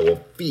strong. I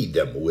will feed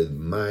them with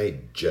my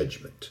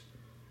judgment.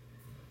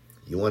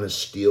 You want to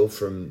steal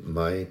from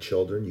my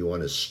children? You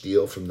want to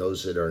steal from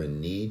those that are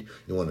in need?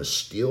 You want to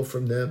steal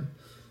from them?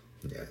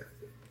 Yeah.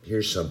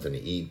 Here's something to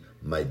eat.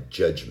 My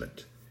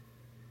judgment.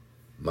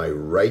 My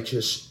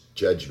righteous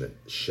judgment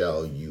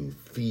shall you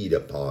feed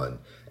upon,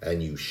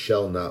 and you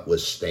shall not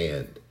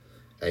withstand,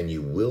 and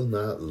you will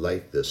not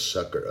like the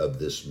succor of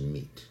this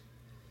meat.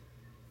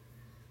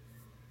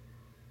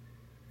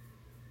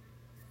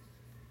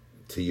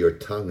 To your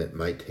tongue it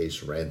might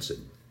taste rancid,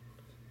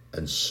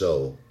 and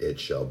so it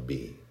shall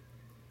be.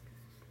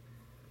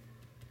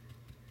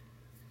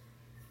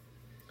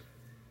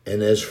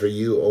 And as for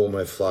you, O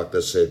my flock,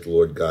 thus saith the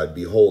Lord God,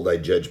 behold, I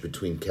judge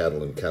between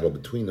cattle and cattle,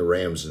 between the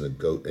rams and the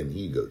goat and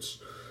he-goats.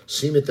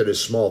 Seemeth it a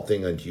small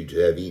thing unto you to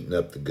have eaten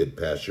up the good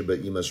pasture,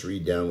 but you must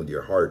tread down with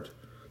your heart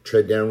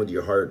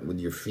and with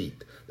your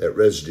feet, that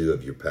residue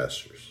of your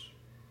pastures.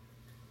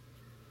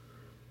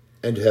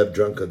 And to have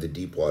drunk of the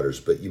deep waters,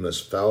 but you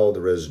must foul the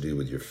residue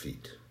with your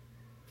feet.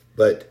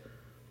 But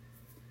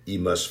ye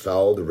must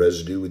foul the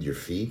residue with your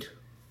feet.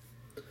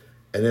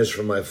 And as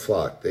for my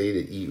flock, they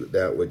that eat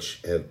that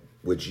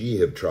which ye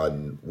have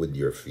trodden with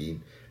your feet,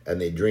 and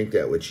they drink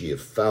that which ye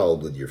have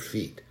fouled with your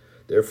feet.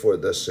 Therefore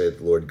thus saith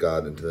the Lord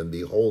God unto them,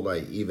 behold,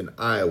 even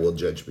I will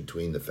judge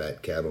between the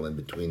fat cattle and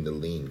between the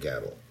lean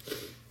cattle.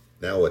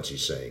 Now what's he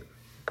saying?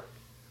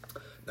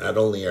 Not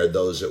only are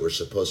those that were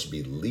supposed to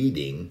be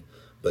leading,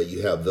 but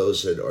you have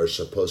those that are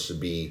supposed to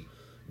be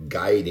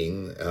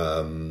guiding.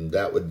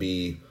 That would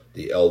be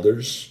the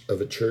elders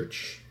of a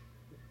church.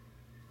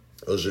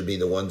 Those would be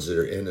the ones that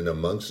are in and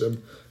amongst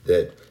them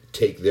that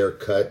take their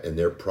cut and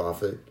their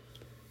profit,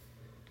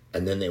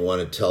 and then they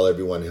want to tell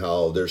everyone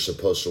how they're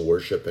supposed to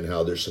worship and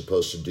how they're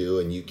supposed to do,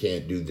 and you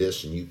can't do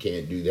this and you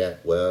can't do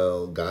that.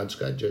 Well, God's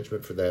got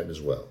judgment for that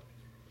as well.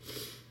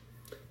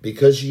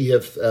 Because ye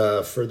have,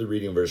 further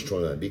reading verse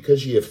 29,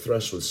 because ye have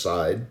thrust with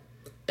side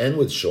and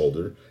with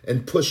shoulder,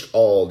 and pushed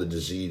all the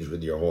disease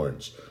with your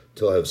horns,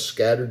 till I have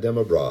scattered them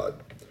abroad.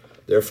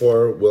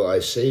 Therefore will I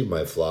save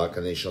my flock,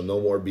 and they shall no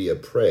more be a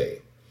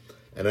prey.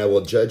 And I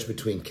will judge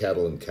between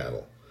cattle and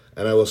cattle.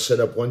 And I will set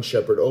up one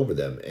shepherd over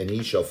them, and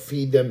he shall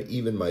feed them,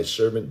 even my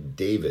servant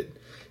David.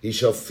 He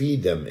shall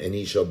feed them, and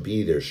he shall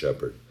be their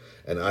shepherd.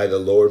 And I, the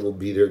Lord, will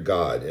be their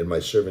God, and my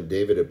servant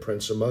David a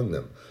prince among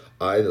them.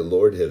 I, the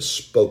Lord, have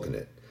spoken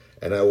it.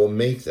 And I will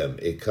make them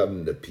a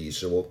covenant of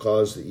peace, and will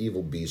cause the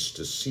evil beasts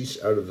to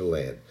cease out of the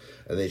land.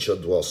 And they shall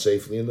dwell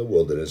safely in the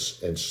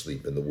wilderness, and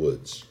sleep in the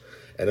woods.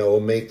 And I will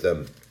make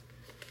them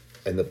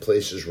and the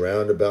places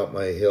round about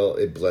my hill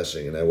a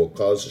blessing, and I will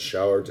cause the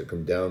shower to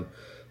come down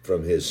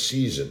from his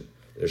season.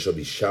 There shall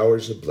be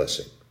showers of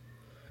blessing.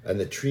 And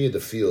the tree of the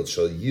field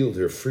shall yield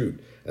her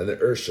fruit, and the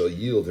earth shall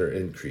yield her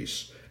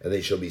increase. And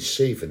they shall be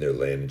safe in their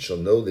land, and shall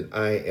know that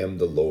I am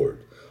the Lord,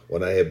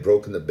 when I have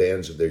broken the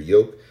bands of their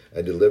yoke,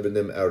 and delivered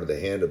them out of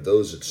the hand of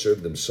those that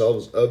serve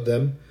themselves of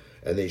them.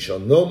 And they shall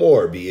no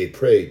more be a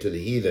prey to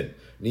the heathen,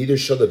 neither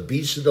shall the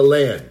beasts of the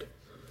land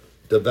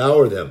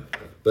devour them,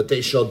 but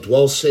they shall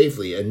dwell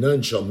safely, and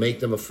none shall make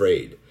them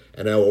afraid.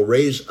 And I will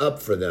raise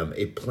up for them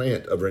a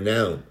plant of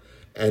renown,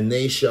 and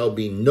they shall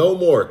be no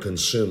more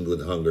consumed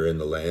with hunger in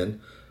the land,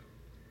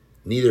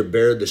 neither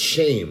bear the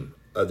shame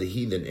of the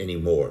heathen any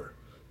more.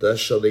 Thus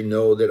shall they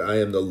know that I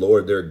am the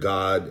Lord their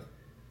God,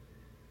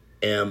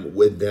 am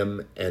with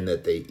them, and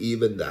that they,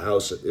 even the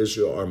house of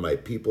Israel, are my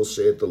people,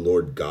 saith the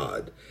Lord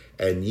God.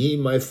 And ye,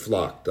 my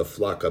flock, the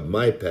flock of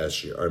my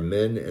pasture, are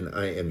men, and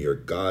I am your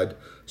God,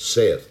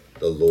 saith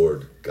the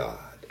Lord God.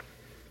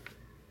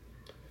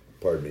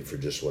 Pardon me for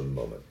just one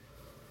moment.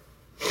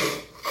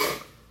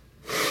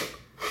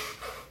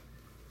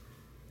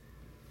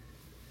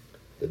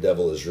 The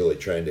devil is really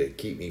trying to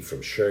keep me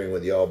from sharing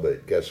with y'all,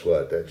 but guess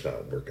what? That's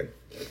not working.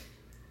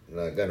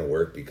 Not going to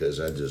work,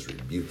 because I just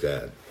rebuke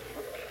that.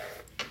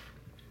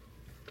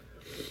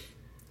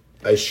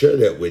 I share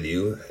that with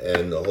you,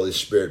 and the Holy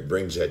Spirit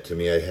brings that to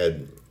me.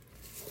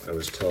 I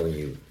was telling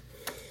you,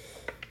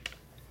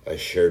 I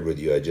shared with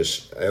you,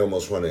 I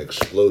almost want to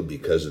explode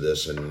because of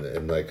this,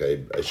 and like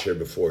I shared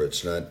before,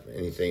 it's not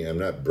anything, I'm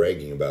not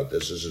bragging about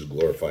this. This is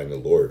glorifying the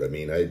Lord. I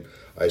mean,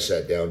 I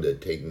sat down to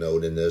take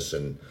note in this,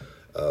 and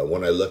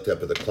when I looked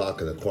up at the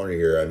clock in the corner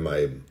here on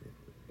my,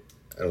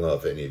 I don't know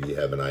if any of you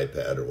have an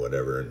iPad or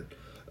whatever, and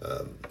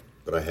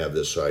but I have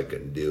this so I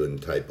can do and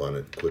type on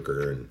it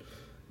quicker, and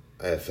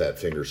I have fat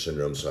finger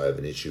syndrome, so I have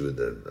an issue with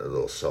a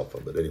little cell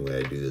phone. But anyway,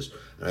 I do this.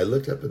 And I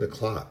looked up at the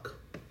clock.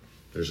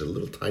 There's a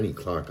little tiny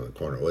clock in the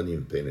corner. I wasn't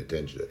even paying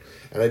attention to it.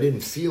 And I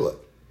didn't feel it.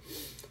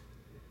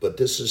 But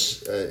this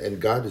is, and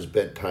God has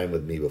spent time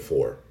with me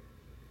before.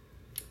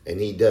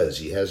 And he does.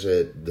 He has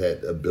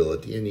that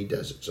ability, and he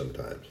does it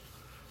sometimes.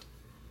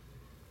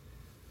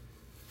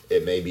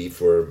 It may be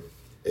for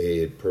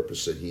a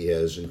purpose that he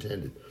has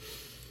intended.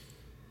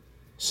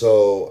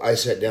 So I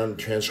sat down and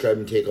transcribed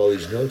and take all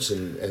these notes,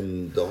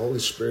 and the Holy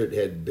Spirit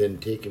had been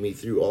taking me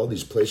through all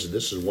these places.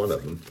 This is one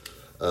of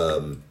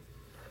them.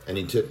 And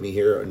he took me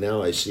here,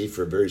 now I see,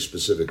 for a very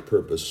specific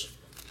purpose.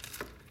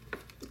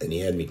 And he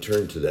had me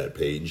turn to that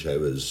page. I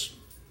was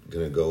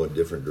going to go a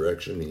different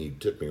direction, and he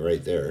took me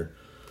right there.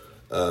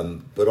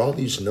 But all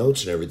these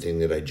notes and everything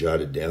that I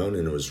jotted down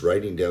and was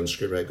writing down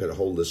scripture, I got a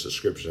whole list of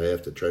scriptures. I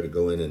have to try to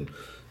go in and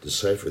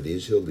decipher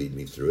these. He'll lead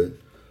me through it.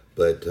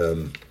 But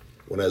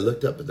when I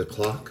looked up at the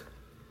clock,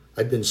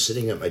 I'd been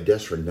sitting at my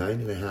desk for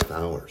 9.5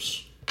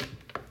 hours.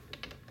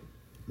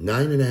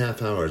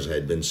 9.5 hours I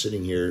had been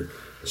sitting here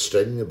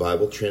studying the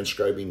Bible,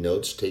 transcribing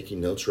notes,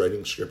 taking notes,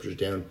 writing scriptures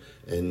down,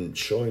 and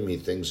showing me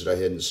things that I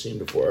hadn't seen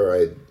before or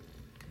I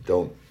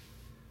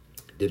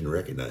didn't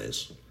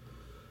recognize.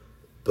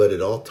 But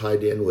it all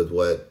tied in with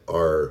what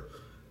our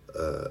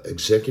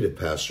executive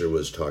pastor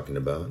was talking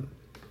about.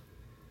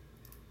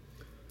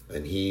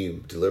 And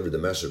he delivered the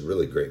message,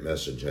 really great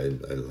message. I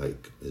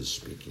like his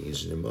speaking.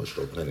 He's an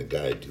emotional kind of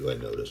guy, too, I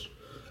noticed.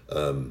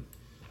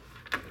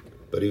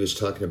 But he was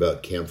talking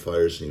about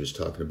campfires, and he was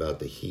talking about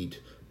the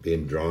heat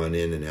being drawn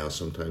in and how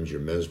sometimes you're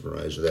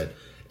mesmerized with that.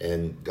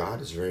 And God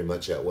is very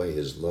much that way,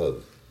 his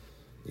love.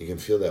 You can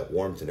feel that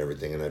warmth and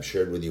everything. And I've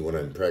shared with you when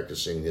I'm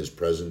practicing his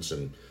presence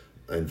and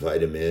I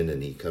invite him in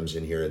and he comes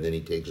in here and then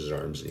he takes his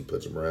arms and he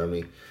puts them around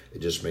me. It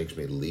just makes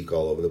me leak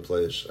all over the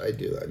place. I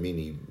do. I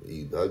mean,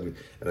 he hugged me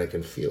and I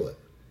can feel it.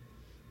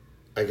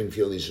 I can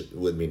feel he's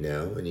with me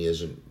now and he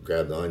hasn't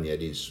grabbed on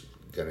yet. He's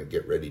going to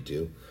get ready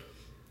to.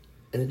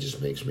 And it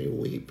just makes me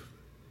weep.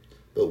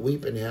 But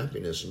weep in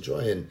happiness and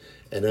joy.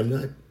 And I'm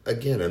not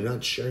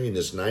sharing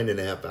this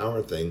 9.5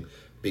 hour thing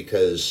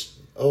because,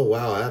 oh,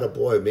 wow,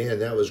 attaboy, man,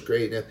 that was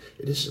great. It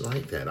isn't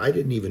like that. I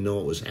didn't even know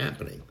it was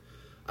happening.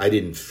 I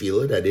didn't feel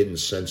it. I didn't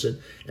sense it.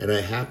 And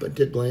I happened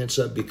to glance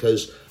up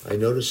because I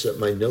noticed that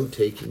my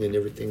note-taking and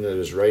everything that I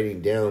was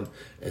writing down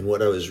and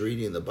what I was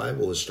reading in the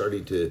Bible was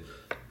starting to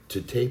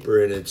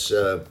taper. And it's,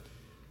 I'm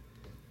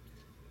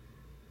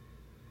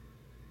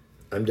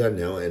done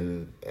now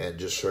and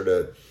just sort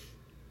of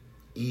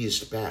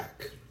eased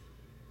back.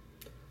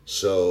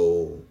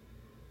 So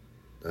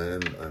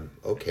I'm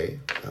okay.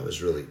 That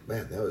was really,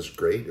 man, that was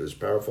great. It was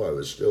powerful. I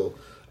was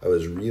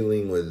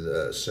reeling with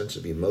a sense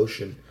of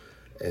emotion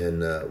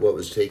and what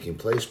was taking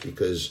place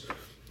because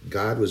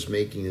God was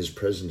making his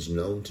presence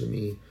known to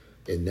me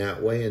in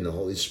that way and the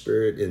Holy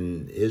Spirit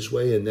in his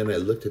way. And then I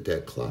looked at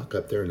that clock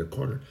up there in the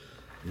corner,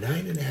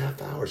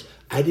 9.5 hours.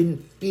 I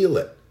didn't feel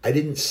it. I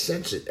didn't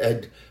sense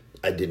it.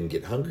 I didn't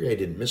get hungry. I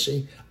didn't miss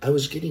anything. I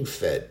was getting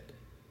fed.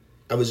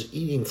 I was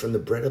eating from the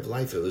bread of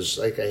life. It was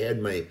like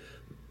it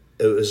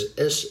was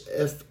as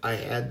if I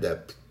had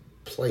that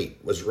plate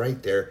was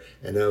right there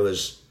and I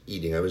was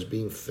eating. I was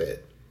being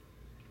fed.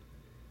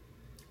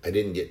 I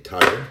didn't get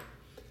tired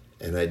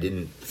and I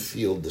didn't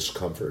feel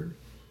discomfort.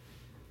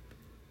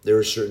 There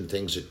are certain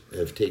things that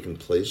have taken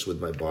place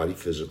with my body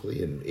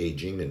physically and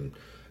aging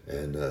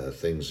and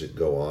things that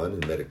go on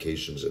and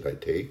medications that I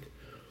take.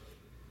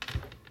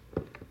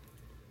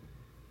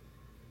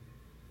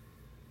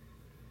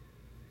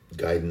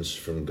 Guidance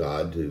from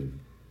God to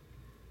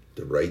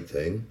the right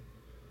thing.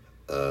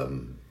 But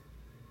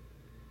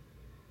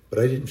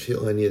I didn't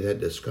feel any of that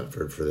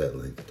discomfort for that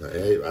length of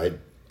time.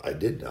 I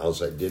didn't. All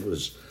I did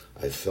was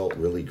I felt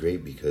really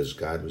great because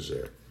God was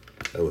there.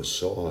 That was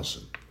so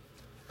awesome.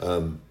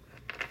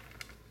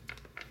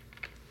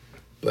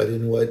 But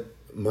in what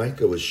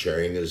Micah was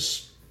sharing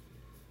is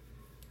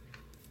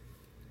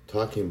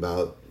talking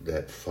about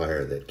that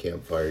fire, that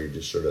campfire, you're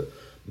just sort of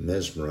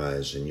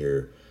mesmerized and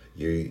you're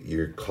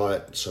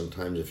caught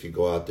sometimes if you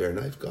go out there, and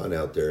I've gone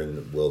out there in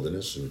the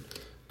wilderness and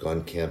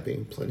gone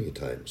camping plenty of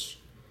times.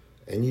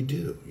 And you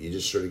do. You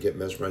just sort of get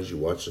mesmerized. You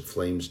watch the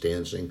flames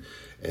dancing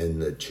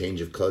and the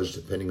change of colors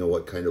depending on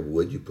what kind of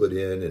wood you put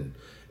in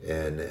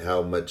and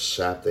how much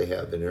sap they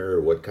have in there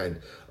or what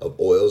kind of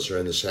oils are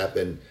in the sap.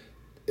 And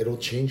it'll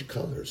change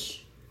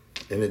colors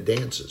and it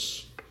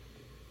dances.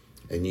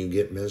 And you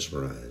get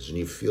mesmerized and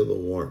you feel the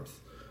warmth.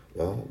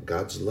 Well,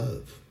 God's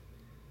love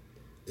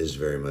is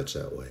very much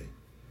that way.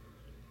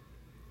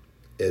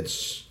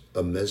 It's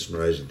a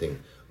mesmerizing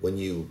thing. When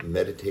you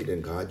meditate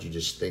on God, you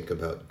just think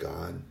about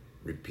God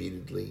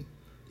repeatedly.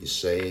 You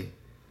say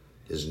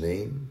his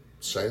name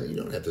silently. You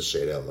don't have to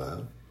say it out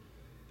loud.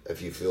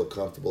 If you feel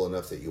comfortable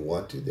enough that you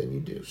want to, then you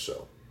do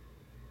so.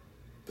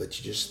 But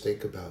you just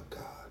think about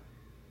God.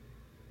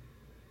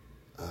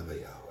 Abba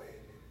Yahweh.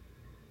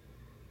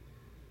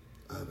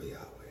 Abba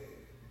Yahweh.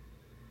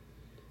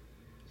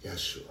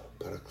 Yeshua,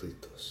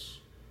 Parakletos.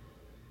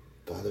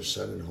 Father,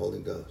 Son, and Holy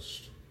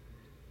Ghost.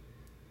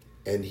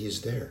 And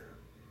he's there.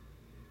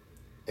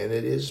 And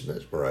it is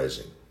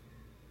mesmerizing.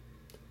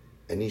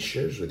 And he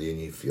shares with you and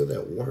you feel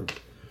that warmth.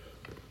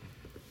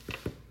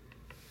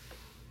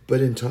 But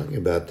in talking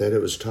about that,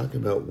 it was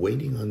talking about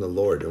waiting on the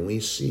Lord. And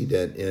we see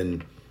that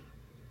in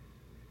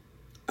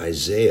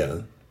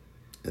Isaiah,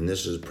 and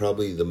this is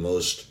probably the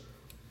most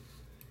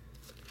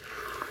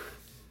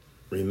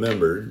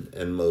remembered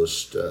and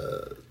most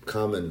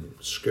common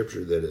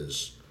scripture that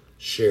is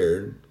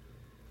shared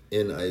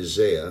in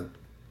Isaiah.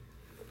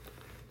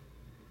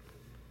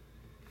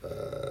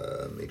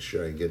 Make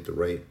sure I get the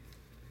right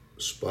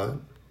spot.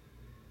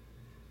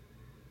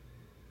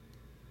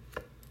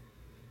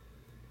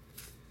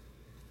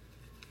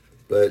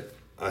 But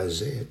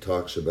Isaiah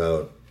talks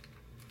about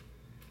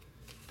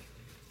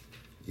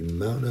you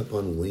mount up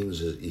on wings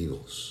as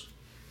eagles.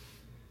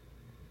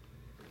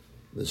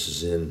 This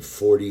is in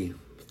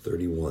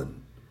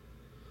 40:31.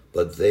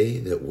 But they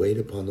that wait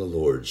upon the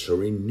Lord shall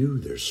renew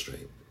their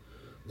strength.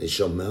 They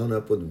shall mount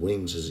up with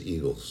wings as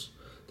eagles.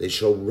 They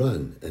shall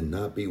run and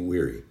not be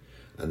weary,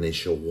 and they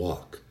shall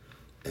walk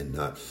and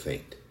not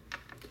faint.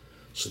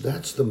 So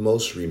that's the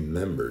most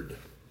remembered,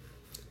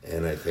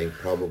 and I think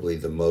probably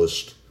the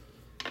most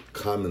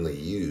commonly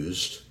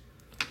used.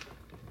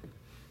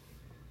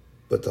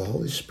 But the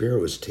Holy Spirit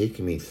was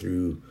taking me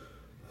through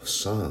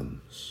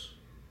Psalms,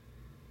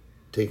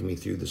 taking me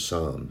through the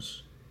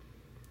Psalms.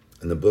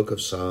 And the book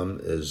of Psalm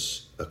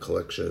is a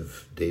collection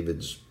of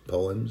David's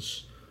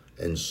poems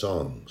and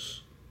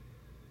songs.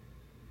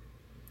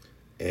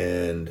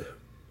 And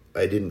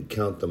I didn't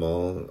count them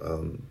all.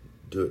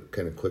 Do it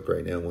kind of quick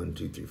right now. 1,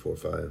 2, 3, 4,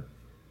 5,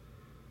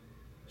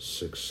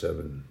 6,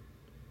 7,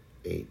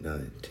 8,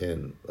 9,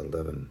 10,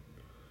 11,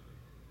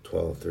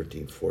 12,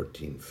 13,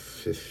 14,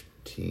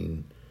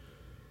 15,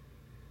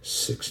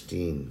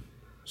 16,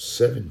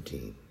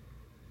 17.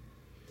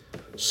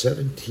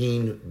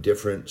 17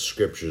 different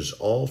scriptures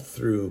all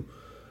through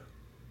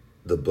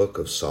the book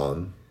of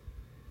Psalm.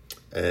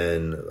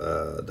 And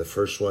the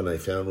first one I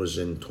found was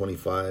in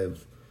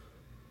 25,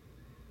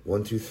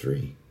 1 through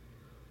 3.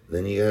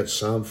 Then you got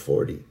Psalm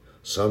 40,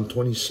 Psalm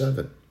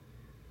 27,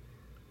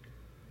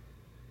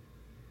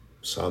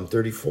 Psalm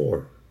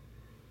 34,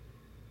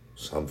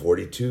 Psalm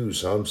 42,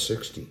 Psalm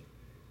 60,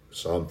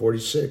 Psalm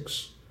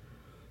 46,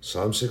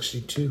 Psalm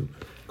 62.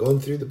 Going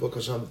through the book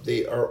of Psalm,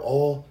 they are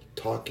all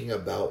talking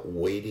about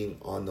waiting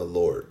on the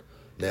Lord.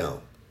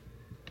 Now,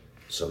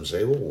 some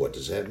say, well, what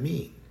does that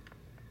mean?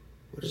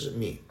 What does it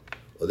mean?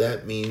 Well,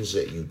 that means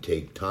that you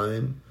take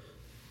time,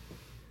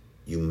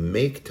 you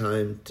make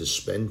time to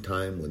spend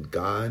time with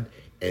God,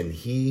 and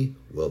He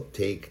will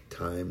take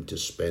time to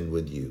spend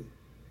with you.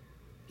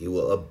 He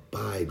will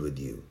abide with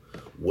you,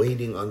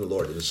 waiting on the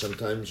Lord. And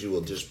sometimes you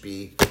will just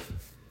be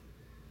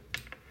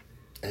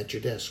at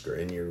your desk or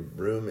in your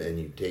room, and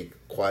you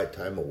take quiet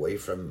time away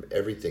from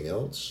everything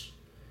else.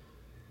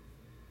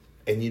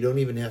 And you don't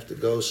even have to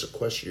go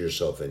sequester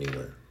yourself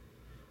anywhere.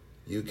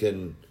 You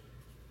can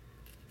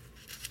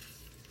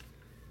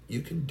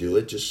do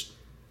it. Just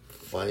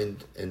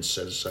find and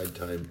set aside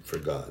time for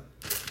God.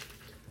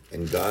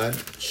 And God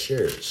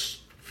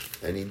shares,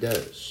 and He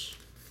does,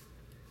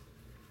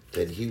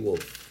 that He will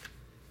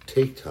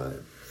take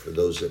time for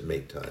those that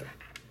make time.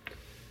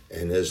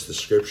 And as the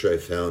scripture I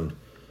found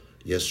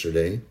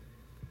yesterday,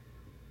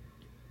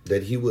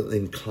 that He will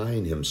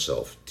incline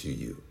Himself to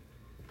you.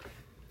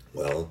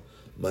 Well,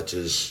 much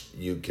as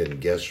you can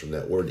guess from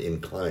that word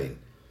incline,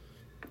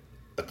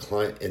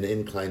 an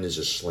incline is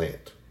a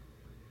slant,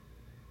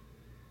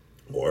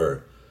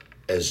 or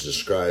as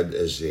described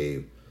as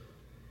a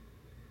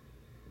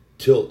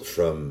tilt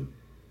from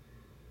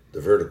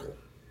the vertical.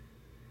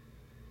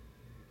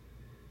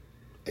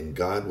 And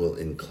God will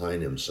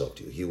incline Himself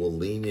to you. He will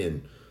lean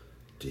in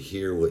to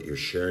hear what you're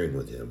sharing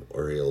with Him,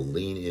 or He'll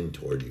lean in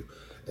toward you.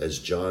 As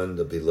John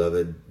the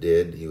Beloved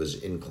did, he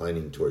was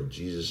inclining toward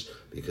Jesus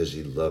because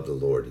he loved the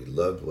Lord. He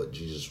loved what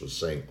Jesus was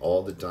saying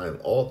all the time,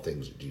 all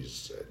things that Jesus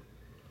said.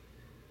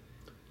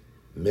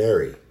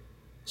 Mary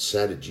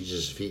sat at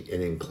Jesus' feet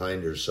and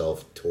inclined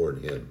herself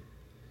toward Him.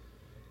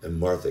 And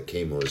Martha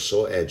came and was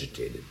so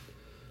agitated.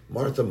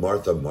 Martha,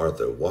 Martha,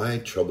 Martha, why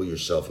trouble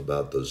yourself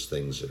about those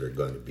things that are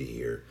going to be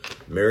here?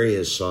 Mary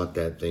has sought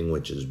that thing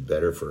which is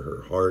better for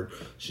her heart.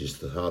 She's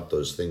thought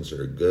those things that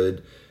are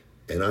good.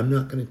 And I'm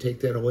not going to take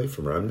that away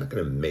from her. I'm not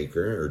going to make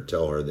her or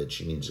tell her that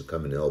she needs to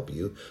come and help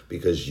you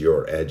because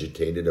you're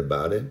agitated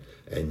about it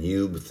and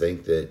you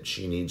think that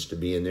she needs to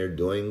be in there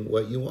doing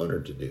what you want her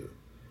to do.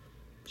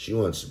 She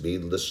wants to be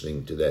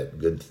listening to that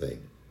good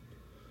thing.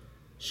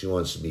 She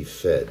wants to be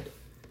fed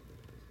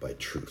by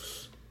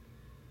truth.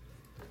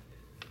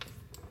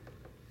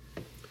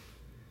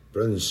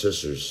 Brothers and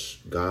sisters,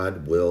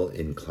 God will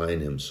incline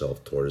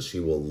Himself toward us. He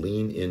will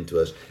lean into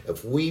us.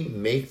 If we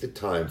make the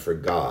time for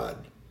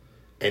God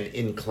and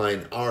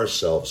incline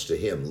ourselves to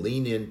Him,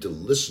 lean in to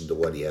listen to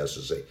what He has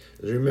to say.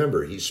 And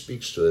remember, He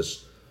speaks to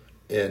us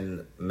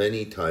in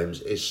many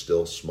times a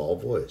still small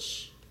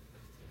voice.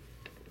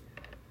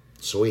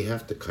 So we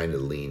have to kind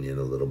of lean in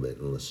a little bit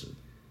and listen.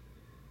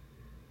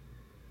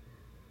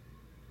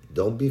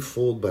 Don't be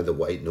fooled by the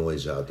white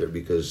noise out there,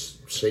 because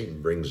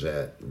Satan brings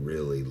that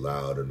really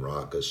loud and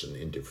raucous and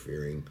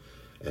interfering,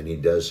 and he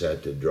does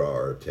that to draw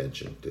our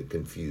attention, to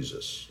confuse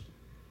us.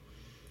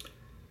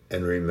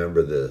 And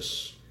remember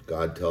this,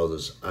 God tells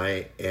us,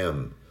 I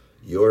am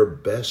your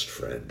best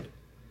friend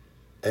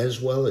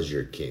as well as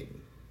your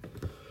king.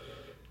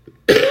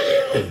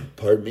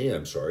 Pardon me,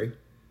 I'm sorry.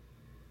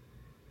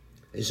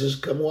 He says,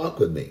 come walk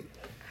with me.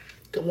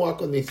 Come walk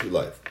with me through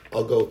life.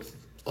 I'll go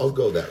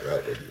that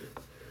route with you.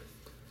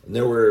 And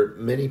there were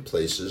many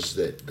places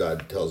that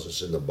God tells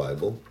us in the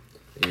Bible,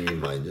 and He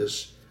reminds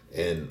us.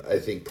 And I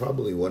think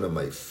probably one of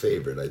my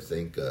favorite,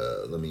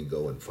 let me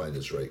go and find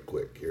this right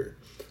quick here,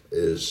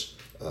 is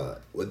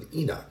with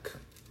Enoch.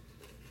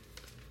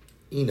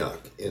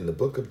 Enoch in the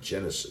book of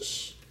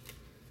Genesis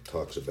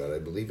talks about. I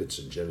believe it's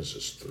in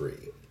Genesis 3.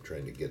 I'm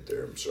trying to get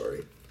there, I'm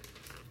sorry.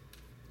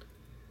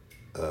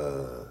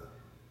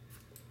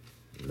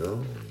 No,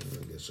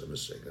 I guess I'm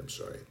mistaken. I'm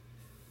sorry.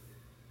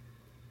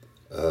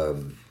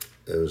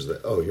 It was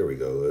here we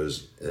go. It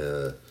was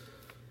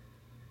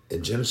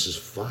in Genesis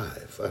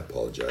 5. I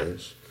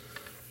apologize.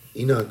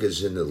 Enoch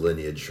is in the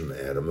lineage from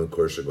Adam. Of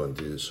course, they're going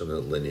through some of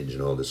the lineage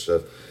and all this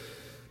stuff.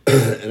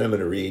 And I'm going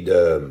to read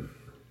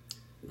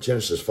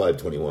Genesis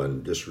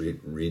 5:21. Just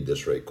read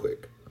this right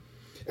quick.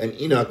 And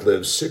Enoch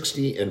lived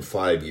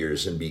 65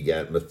 years and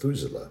begat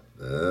Methuselah.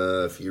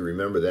 If you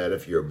remember that,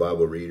 if you're a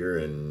Bible reader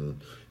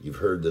and you've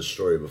heard this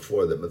story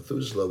before, that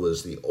Methuselah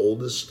was the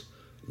oldest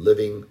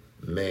living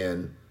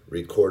man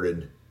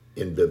recorded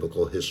in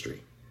biblical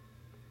history.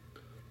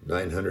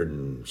 900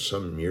 and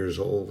some years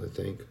old, I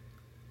think.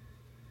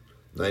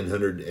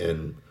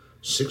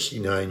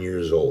 969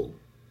 years old.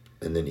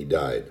 And then he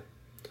died.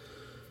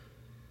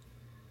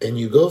 And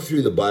you go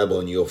through the Bible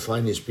and you'll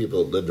find these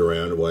people that lived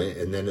around away,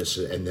 and then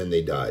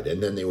they died,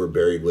 and then they were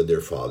buried with their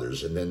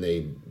fathers, and then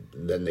they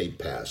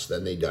passed,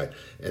 then they died,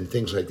 and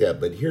things like that.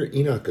 But here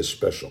Enoch is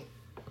special.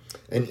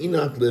 And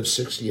Enoch lived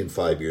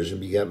 65 years and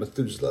begat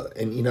Methuselah.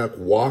 And Enoch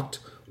walked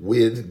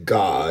with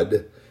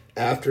God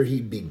after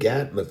he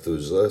begat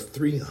Methuselah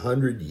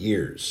 300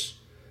 years,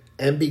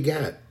 and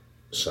begat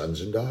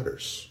sons and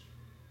daughters.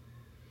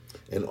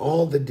 And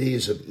all the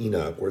days of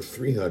Enoch were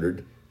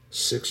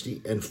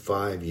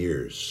 365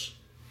 years.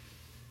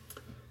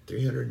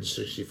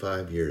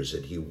 365 years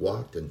that he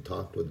walked and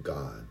talked with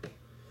God.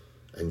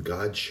 And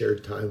God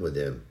shared time with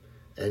him.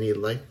 And he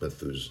liked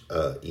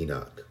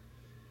Enoch.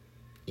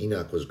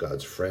 Enoch was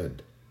God's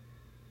friend.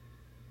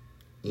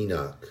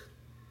 Enoch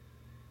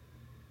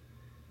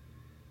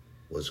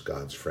was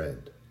God's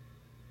friend.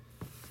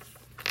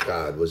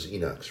 God was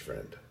Enoch's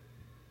friend.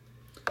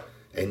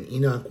 And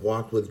Enoch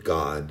walked with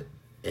God,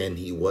 and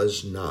he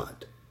was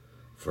not,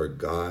 for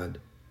God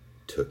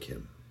took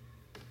him.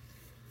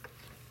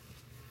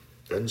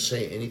 Doesn't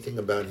say anything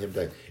about him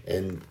dying.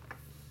 And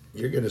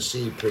you're going to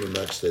see pretty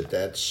much that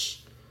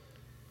that's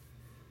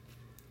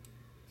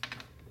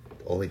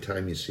the only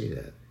time you see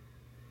that.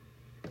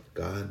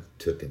 God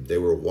took him. They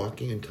were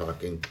walking and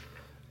talking,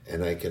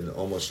 and I can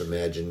almost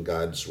imagine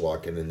God's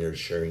walking and they're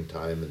sharing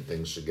time and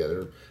things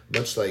together,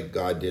 much like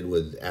God did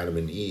with Adam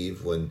and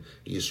Eve when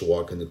he used to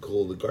walk in the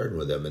cool of the garden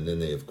with them. And then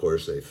they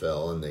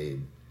fell and they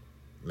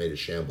made a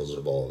shambles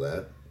of all of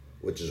that,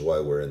 which is why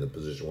we're in the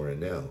position we're in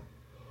now.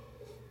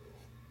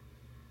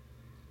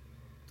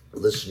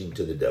 Listening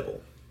to the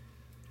devil.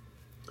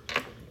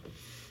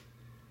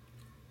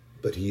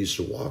 But he used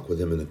to walk with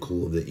him in the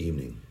cool of the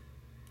evening.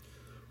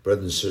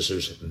 Brothers and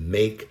sisters,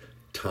 make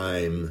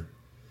time.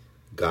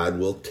 God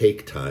will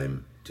take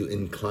time to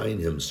incline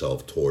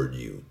himself toward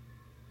you.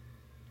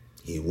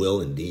 He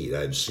will indeed.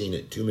 I've seen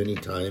it too many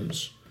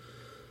times.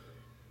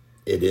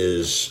 It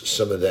is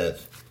some of that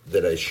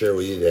I share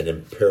with you, that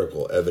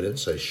empirical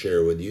evidence I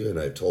share with you and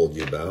I've told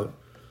you about,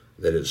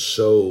 that is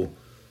so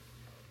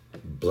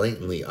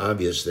blatantly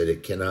obvious that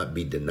it cannot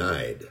be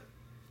denied.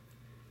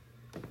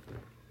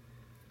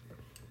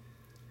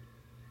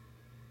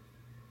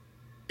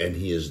 And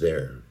he is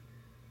there.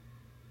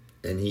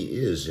 And he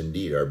is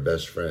indeed our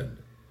best friend.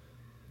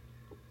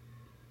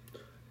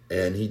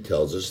 And he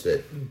tells us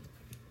that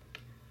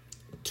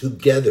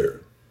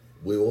together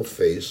we will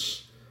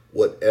face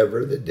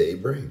whatever the day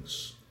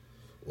brings,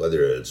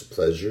 whether it's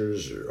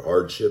pleasures or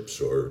hardships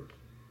or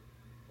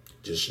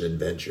just an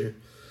adventure.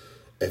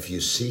 If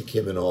you seek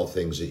him in all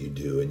things that you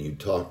do, and you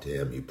talk to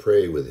him, you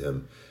pray with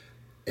him,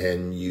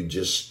 and you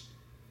just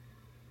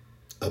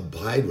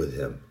abide with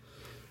him.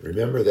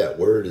 Remember, that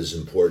word is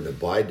important.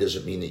 Abide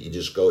doesn't mean that you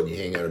just go and you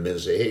hang out a minute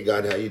and say, hey,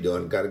 God, how you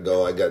doing? Got to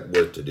go. I got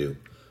work to do.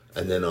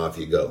 And then off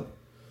you go.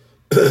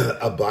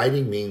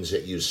 Abiding means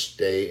that you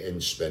stay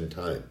and spend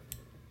time.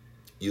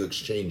 You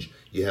exchange.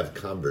 You have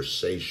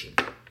conversation.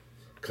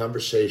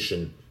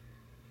 Conversation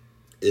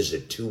is a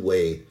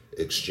two-way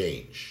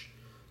exchange.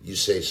 You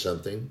say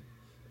something,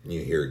 and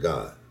you hear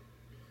God.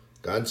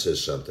 God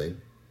says something,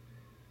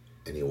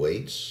 and he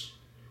waits,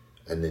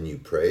 and then you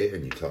pray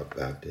and you talk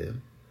back to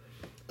him.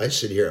 I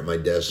sit here at my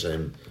desk,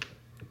 and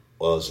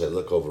as I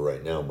look over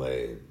right now,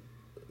 my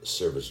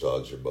service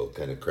dogs are both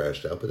kind of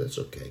crashed out, but that's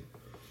okay.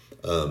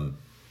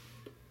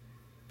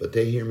 But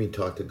they hear me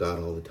talk to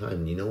God all the time.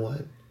 And you know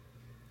what?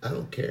 I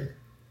don't care.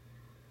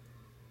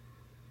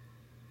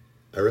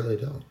 I really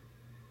don't.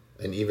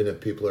 And even if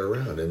people are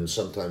around, and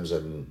sometimes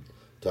I'm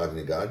talking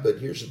to God, but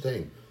here's the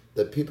thing,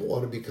 that people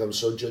want to become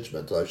so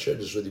judgmental. I've shared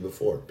this with you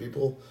before.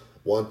 People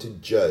want to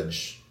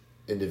judge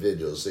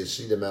individuals. They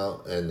see them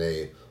out and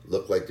they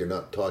look like they're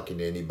not talking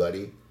to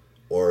anybody,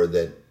 or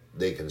that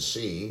they can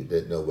see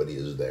that nobody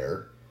is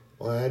there.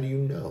 Well, how do you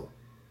know?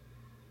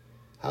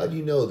 How do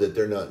you know that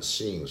they're not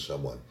seeing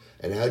someone?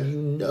 And how do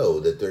you know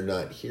that they're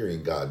not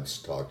hearing God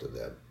talk to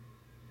them?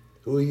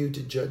 Who are you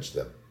to judge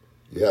them?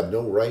 You have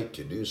no right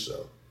to do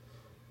so.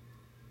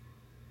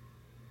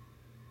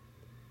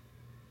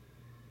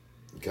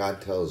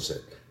 God tells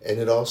it. And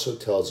it also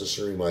tells us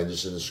and reminds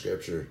us in the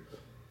scripture,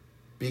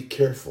 be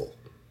careful.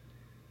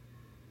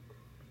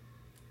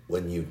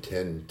 when you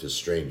tend to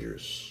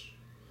strangers,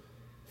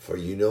 for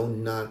you know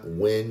not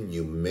when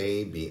you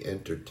may be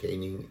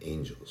entertaining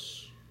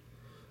angels.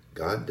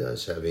 God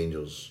does have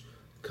angels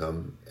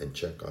come and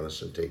check on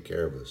us and take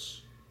care of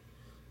us.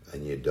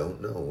 And you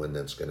don't know when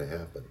that's going to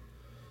happen.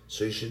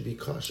 So you should be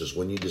cautious.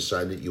 When you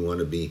decide that you want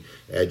to be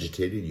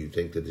agitated, you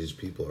think that these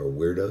people are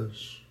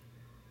weirdos.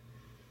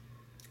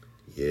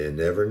 You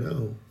never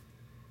know.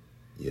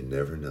 You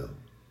never know.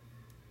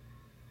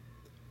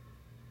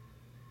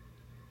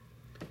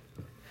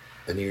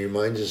 And he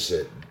reminds us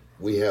that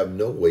we have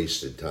no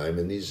wasted time.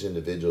 And these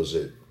individuals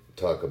that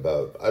talk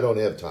about, I don't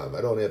have time.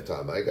 I got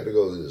to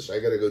go do this. I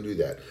got to go do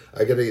that.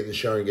 I got to get in the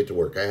shower and get to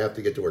work. I have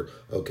to get to work.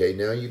 Okay,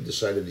 now you've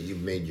decided that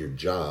you've made your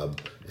job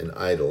an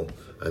idol,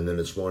 and then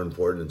it's more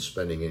important than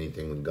spending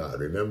anything with God.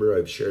 Remember,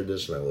 I've shared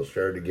this and I will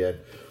share it again.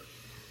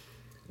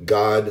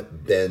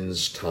 God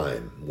bends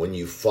time. When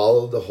you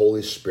follow the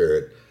Holy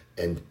Spirit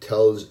and it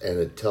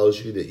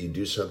tells you that you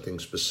do something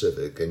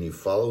specific and you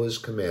follow his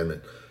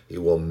commandment, he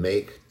will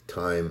make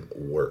time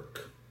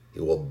work. He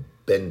will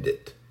bend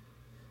it.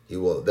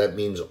 That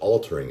means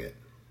altering it.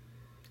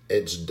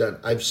 It's done.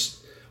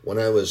 When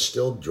I was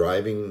still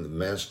driving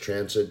mass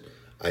transit,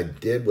 I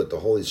did what the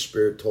Holy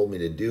Spirit told me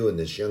to do, and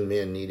this young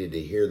man needed to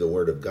hear the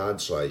word of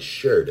God, so I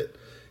shared it.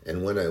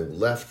 And when I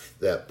left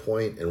that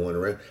point and went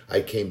around,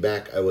 I came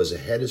back. I was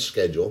ahead of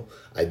schedule.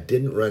 I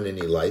didn't run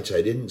any lights.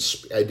 I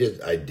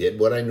did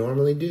what I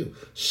normally do.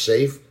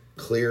 Safe,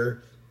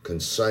 clear,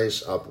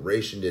 concise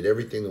operation. Did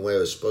everything the way I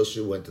was supposed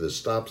to. Went to the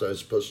stops I was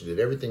supposed to. Did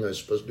everything I was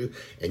supposed to do.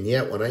 And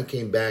yet, when I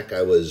came back,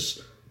 I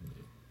was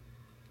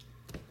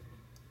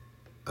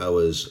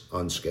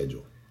on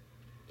schedule.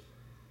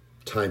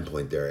 Time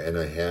point there, and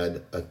I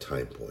had a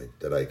time point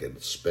that I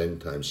could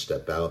spend time,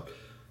 step out,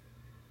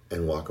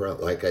 and walk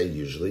around like I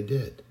usually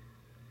did.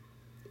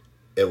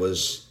 It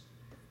was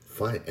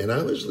fine. And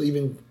I was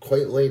leaving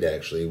quite late,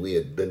 actually. We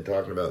had been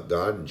talking about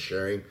God and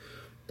sharing,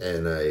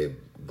 and I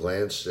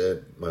glanced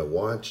at my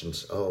watch and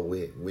said, oh,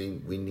 we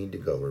need to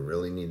go. We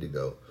really need to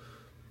go.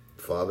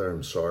 Father,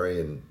 I'm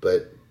sorry.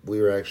 But we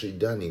were actually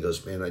done. He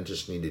goes, man, I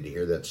just needed to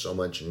hear that so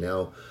much. And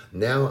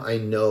now I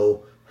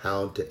know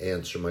how to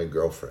answer my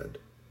girlfriend.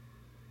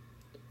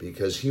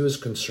 Because he was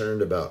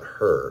concerned about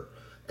her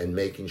and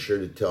making sure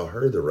to tell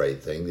her the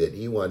right thing, that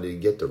he wanted to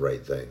get the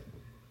right thing.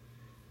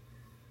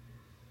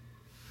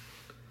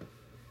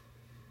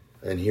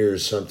 And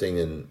here's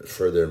something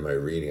further in my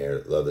reading.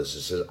 I love this.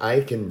 It says, I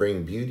can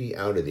bring beauty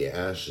out of the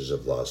ashes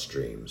of lost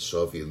dreams.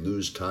 So if you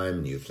lose time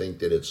and you think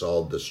that it's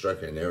all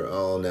destructive,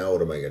 oh, now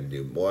what am I going to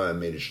do? Boy, I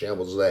made a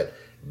shambles of that.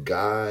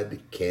 God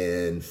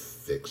can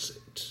fix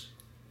it.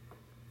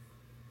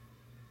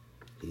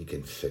 He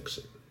can fix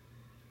it.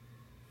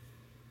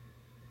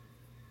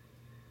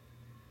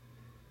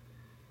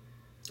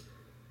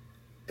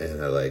 And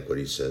I like what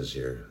he says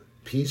here.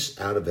 Peace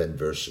out of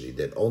adversity,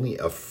 that only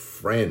a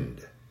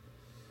friend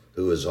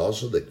who is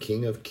also the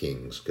King of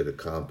Kings could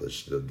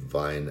accomplish the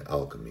divine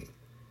alchemy.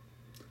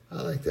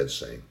 I like that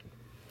saying.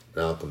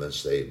 An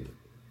alchemist, a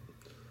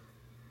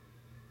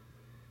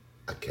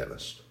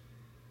chemist.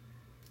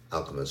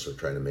 Alchemists are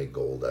trying to make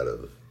gold out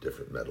of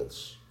different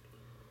metals.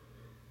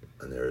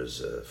 And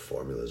there's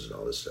formulas and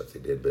all this stuff they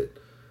did. But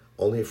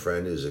only a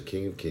friend who's a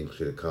King of Kings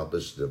could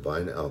accomplish the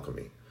divine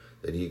alchemy.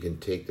 That he can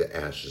take the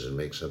ashes and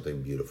make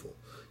something beautiful.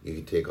 You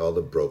can take all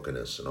the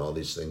brokenness and all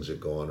these things that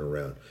go on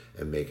around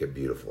and make it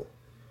beautiful.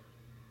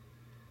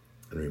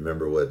 And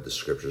remember what the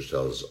scriptures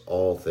tell us,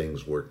 all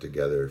things work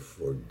together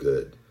for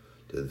good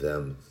to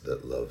them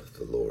that love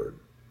the Lord.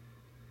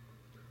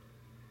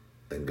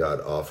 And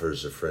God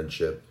offers a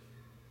friendship.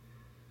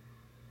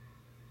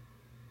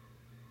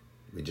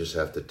 We just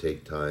have to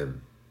take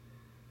time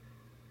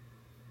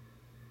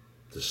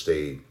to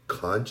stay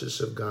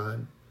conscious of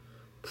God,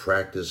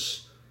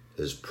 practice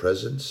his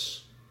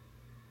presence.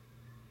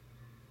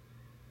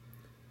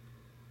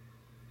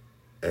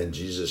 And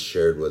Jesus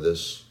shared with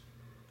us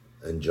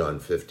in John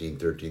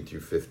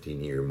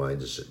 15:13-15, he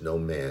reminds us that no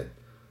man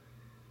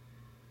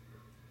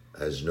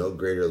has no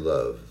greater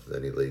love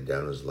than he laid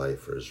down his life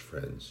for his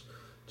friends.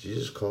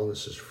 Jesus called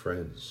us his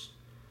friends,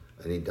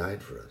 and he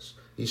died for us.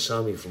 He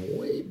saw me from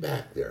way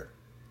back there,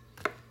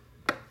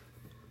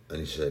 and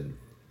he said,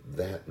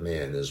 that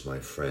man is my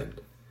friend.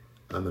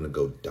 I'm going to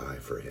go die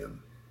for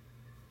him.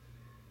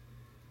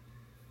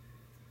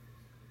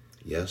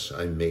 Yes,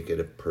 I make it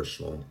a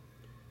personal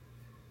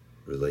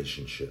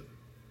relationship.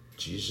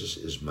 Jesus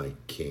is my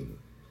King.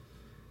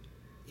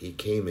 He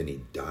came and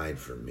he died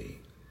for me.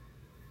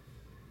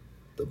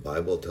 The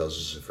Bible tells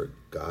us that for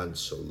God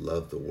so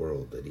loved the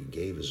world that he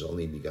gave his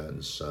only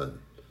begotten Son.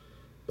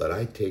 But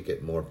I take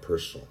it more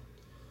personal.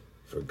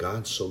 For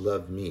God so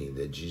loved me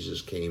that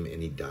Jesus came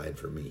and he died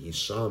for me. He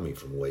saw me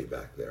from way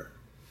back there.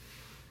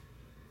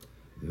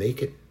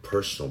 Make it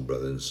personal,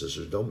 brothers and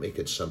sisters. Don't make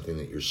it something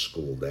that you're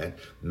schooled at.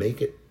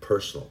 Make it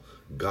personal.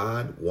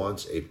 God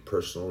wants a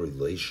personal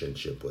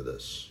relationship with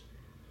us.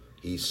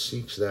 He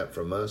seeks that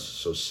from us,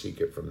 so seek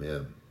it from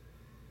him.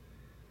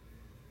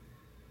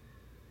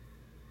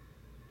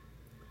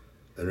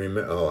 And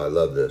remember, I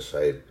love this.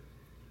 I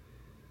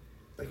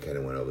I kind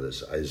of went over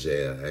this.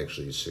 Isaiah,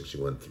 actually,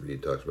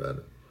 61:3 talks about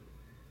it.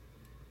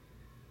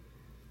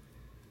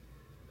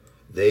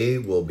 They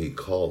will be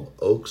called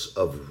oaks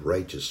of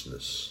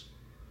righteousness,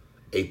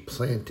 a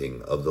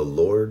planting of the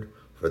Lord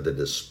for the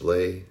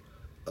display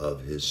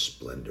of his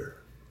splendor.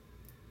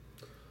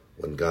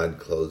 When God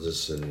clothes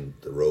us in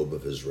the robe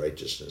of his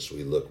righteousness,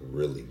 we look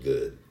really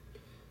good.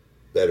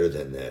 Better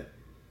than that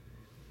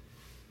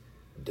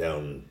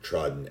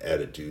downtrodden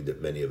attitude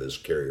that many of us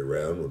carry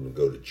around when we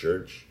go to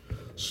church.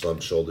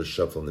 Slumped shoulders,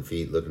 shuffling the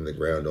feet, looking at the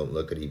ground, don't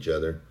look at each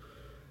other.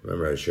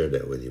 Remember, I shared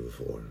that with you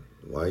before.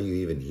 Why are you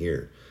even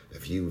here?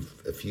 If you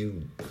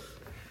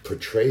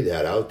portray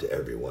that out to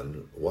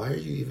everyone, why are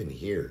you even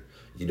here?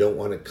 You don't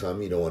want to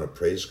come, you don't want to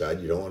praise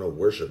God, you don't want to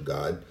worship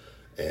God,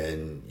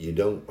 and you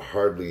don't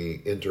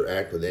hardly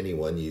interact with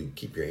anyone. You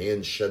keep your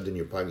hands shoved in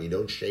your pocket, you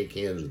don't shake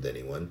hands with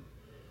anyone.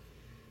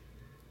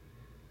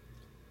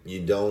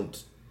 You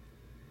don't,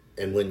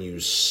 and when you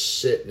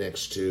sit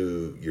next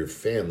to your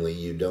family,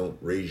 you don't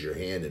raise your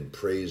hand and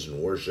praise and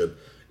worship.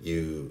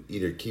 You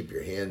either keep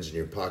your hands in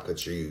your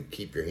pockets or you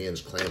keep your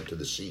hands clamped to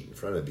the seat in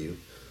front of you,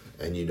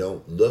 and you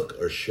don't look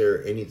or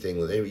share anything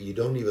with anybody. You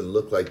don't even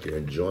look like you're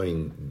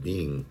enjoying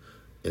being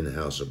in the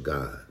house of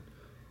God.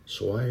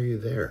 So why are you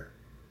there?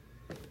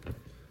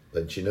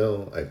 But you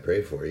know, I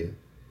pray for you.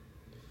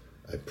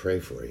 I pray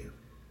for you.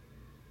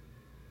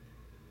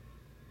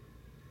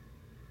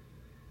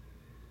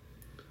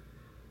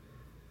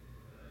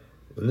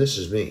 And this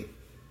is me.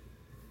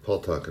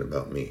 Paul talking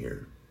about me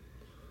here.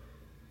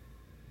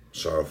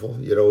 Sorrowful,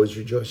 yet always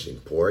rejoicing.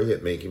 Poor,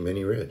 yet making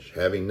many rich.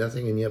 Having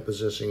nothing and yet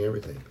possessing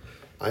everything.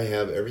 I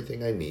have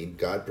everything I need.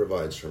 God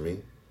provides for me.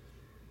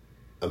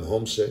 I'm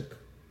homesick.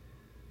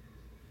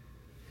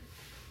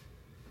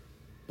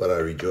 But I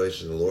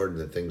rejoice in the Lord and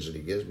the things that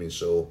he gives me.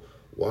 So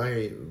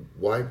why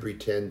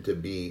pretend to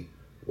be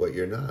what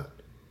you're not?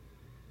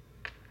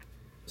 It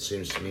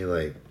seems to me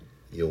like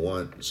you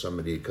want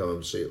somebody to come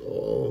and say,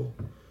 oh,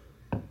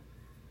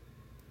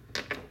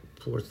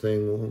 poor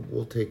thing,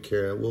 we'll take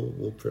care of it,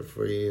 we'll pray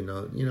for you,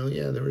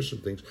 yeah, there are some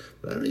things,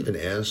 but I don't even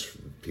ask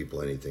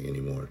people anything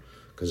anymore,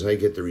 because I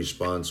get the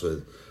response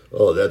with,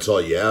 oh, that's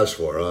all you ask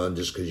for, huh?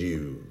 Just because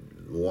you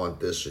want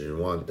this and you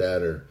want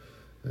that, or,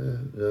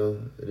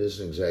 no, it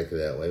isn't exactly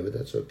that way, but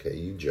that's okay,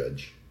 you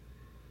judge.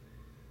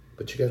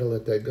 But you got to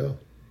let that go.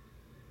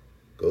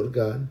 Go to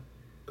God,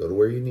 go to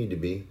where you need to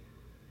be,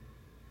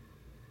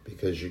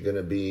 because you're going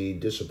to be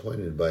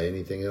disappointed by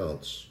anything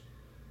else.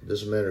 It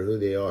doesn't matter who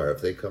they are.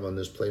 If they come on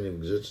this plane of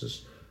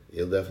existence,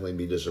 you'll definitely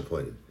be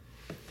disappointed.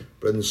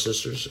 Brothers and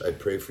sisters, I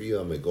pray for you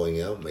on my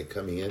going out, my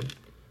coming in,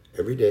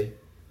 every day.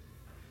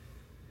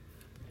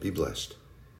 Be blessed.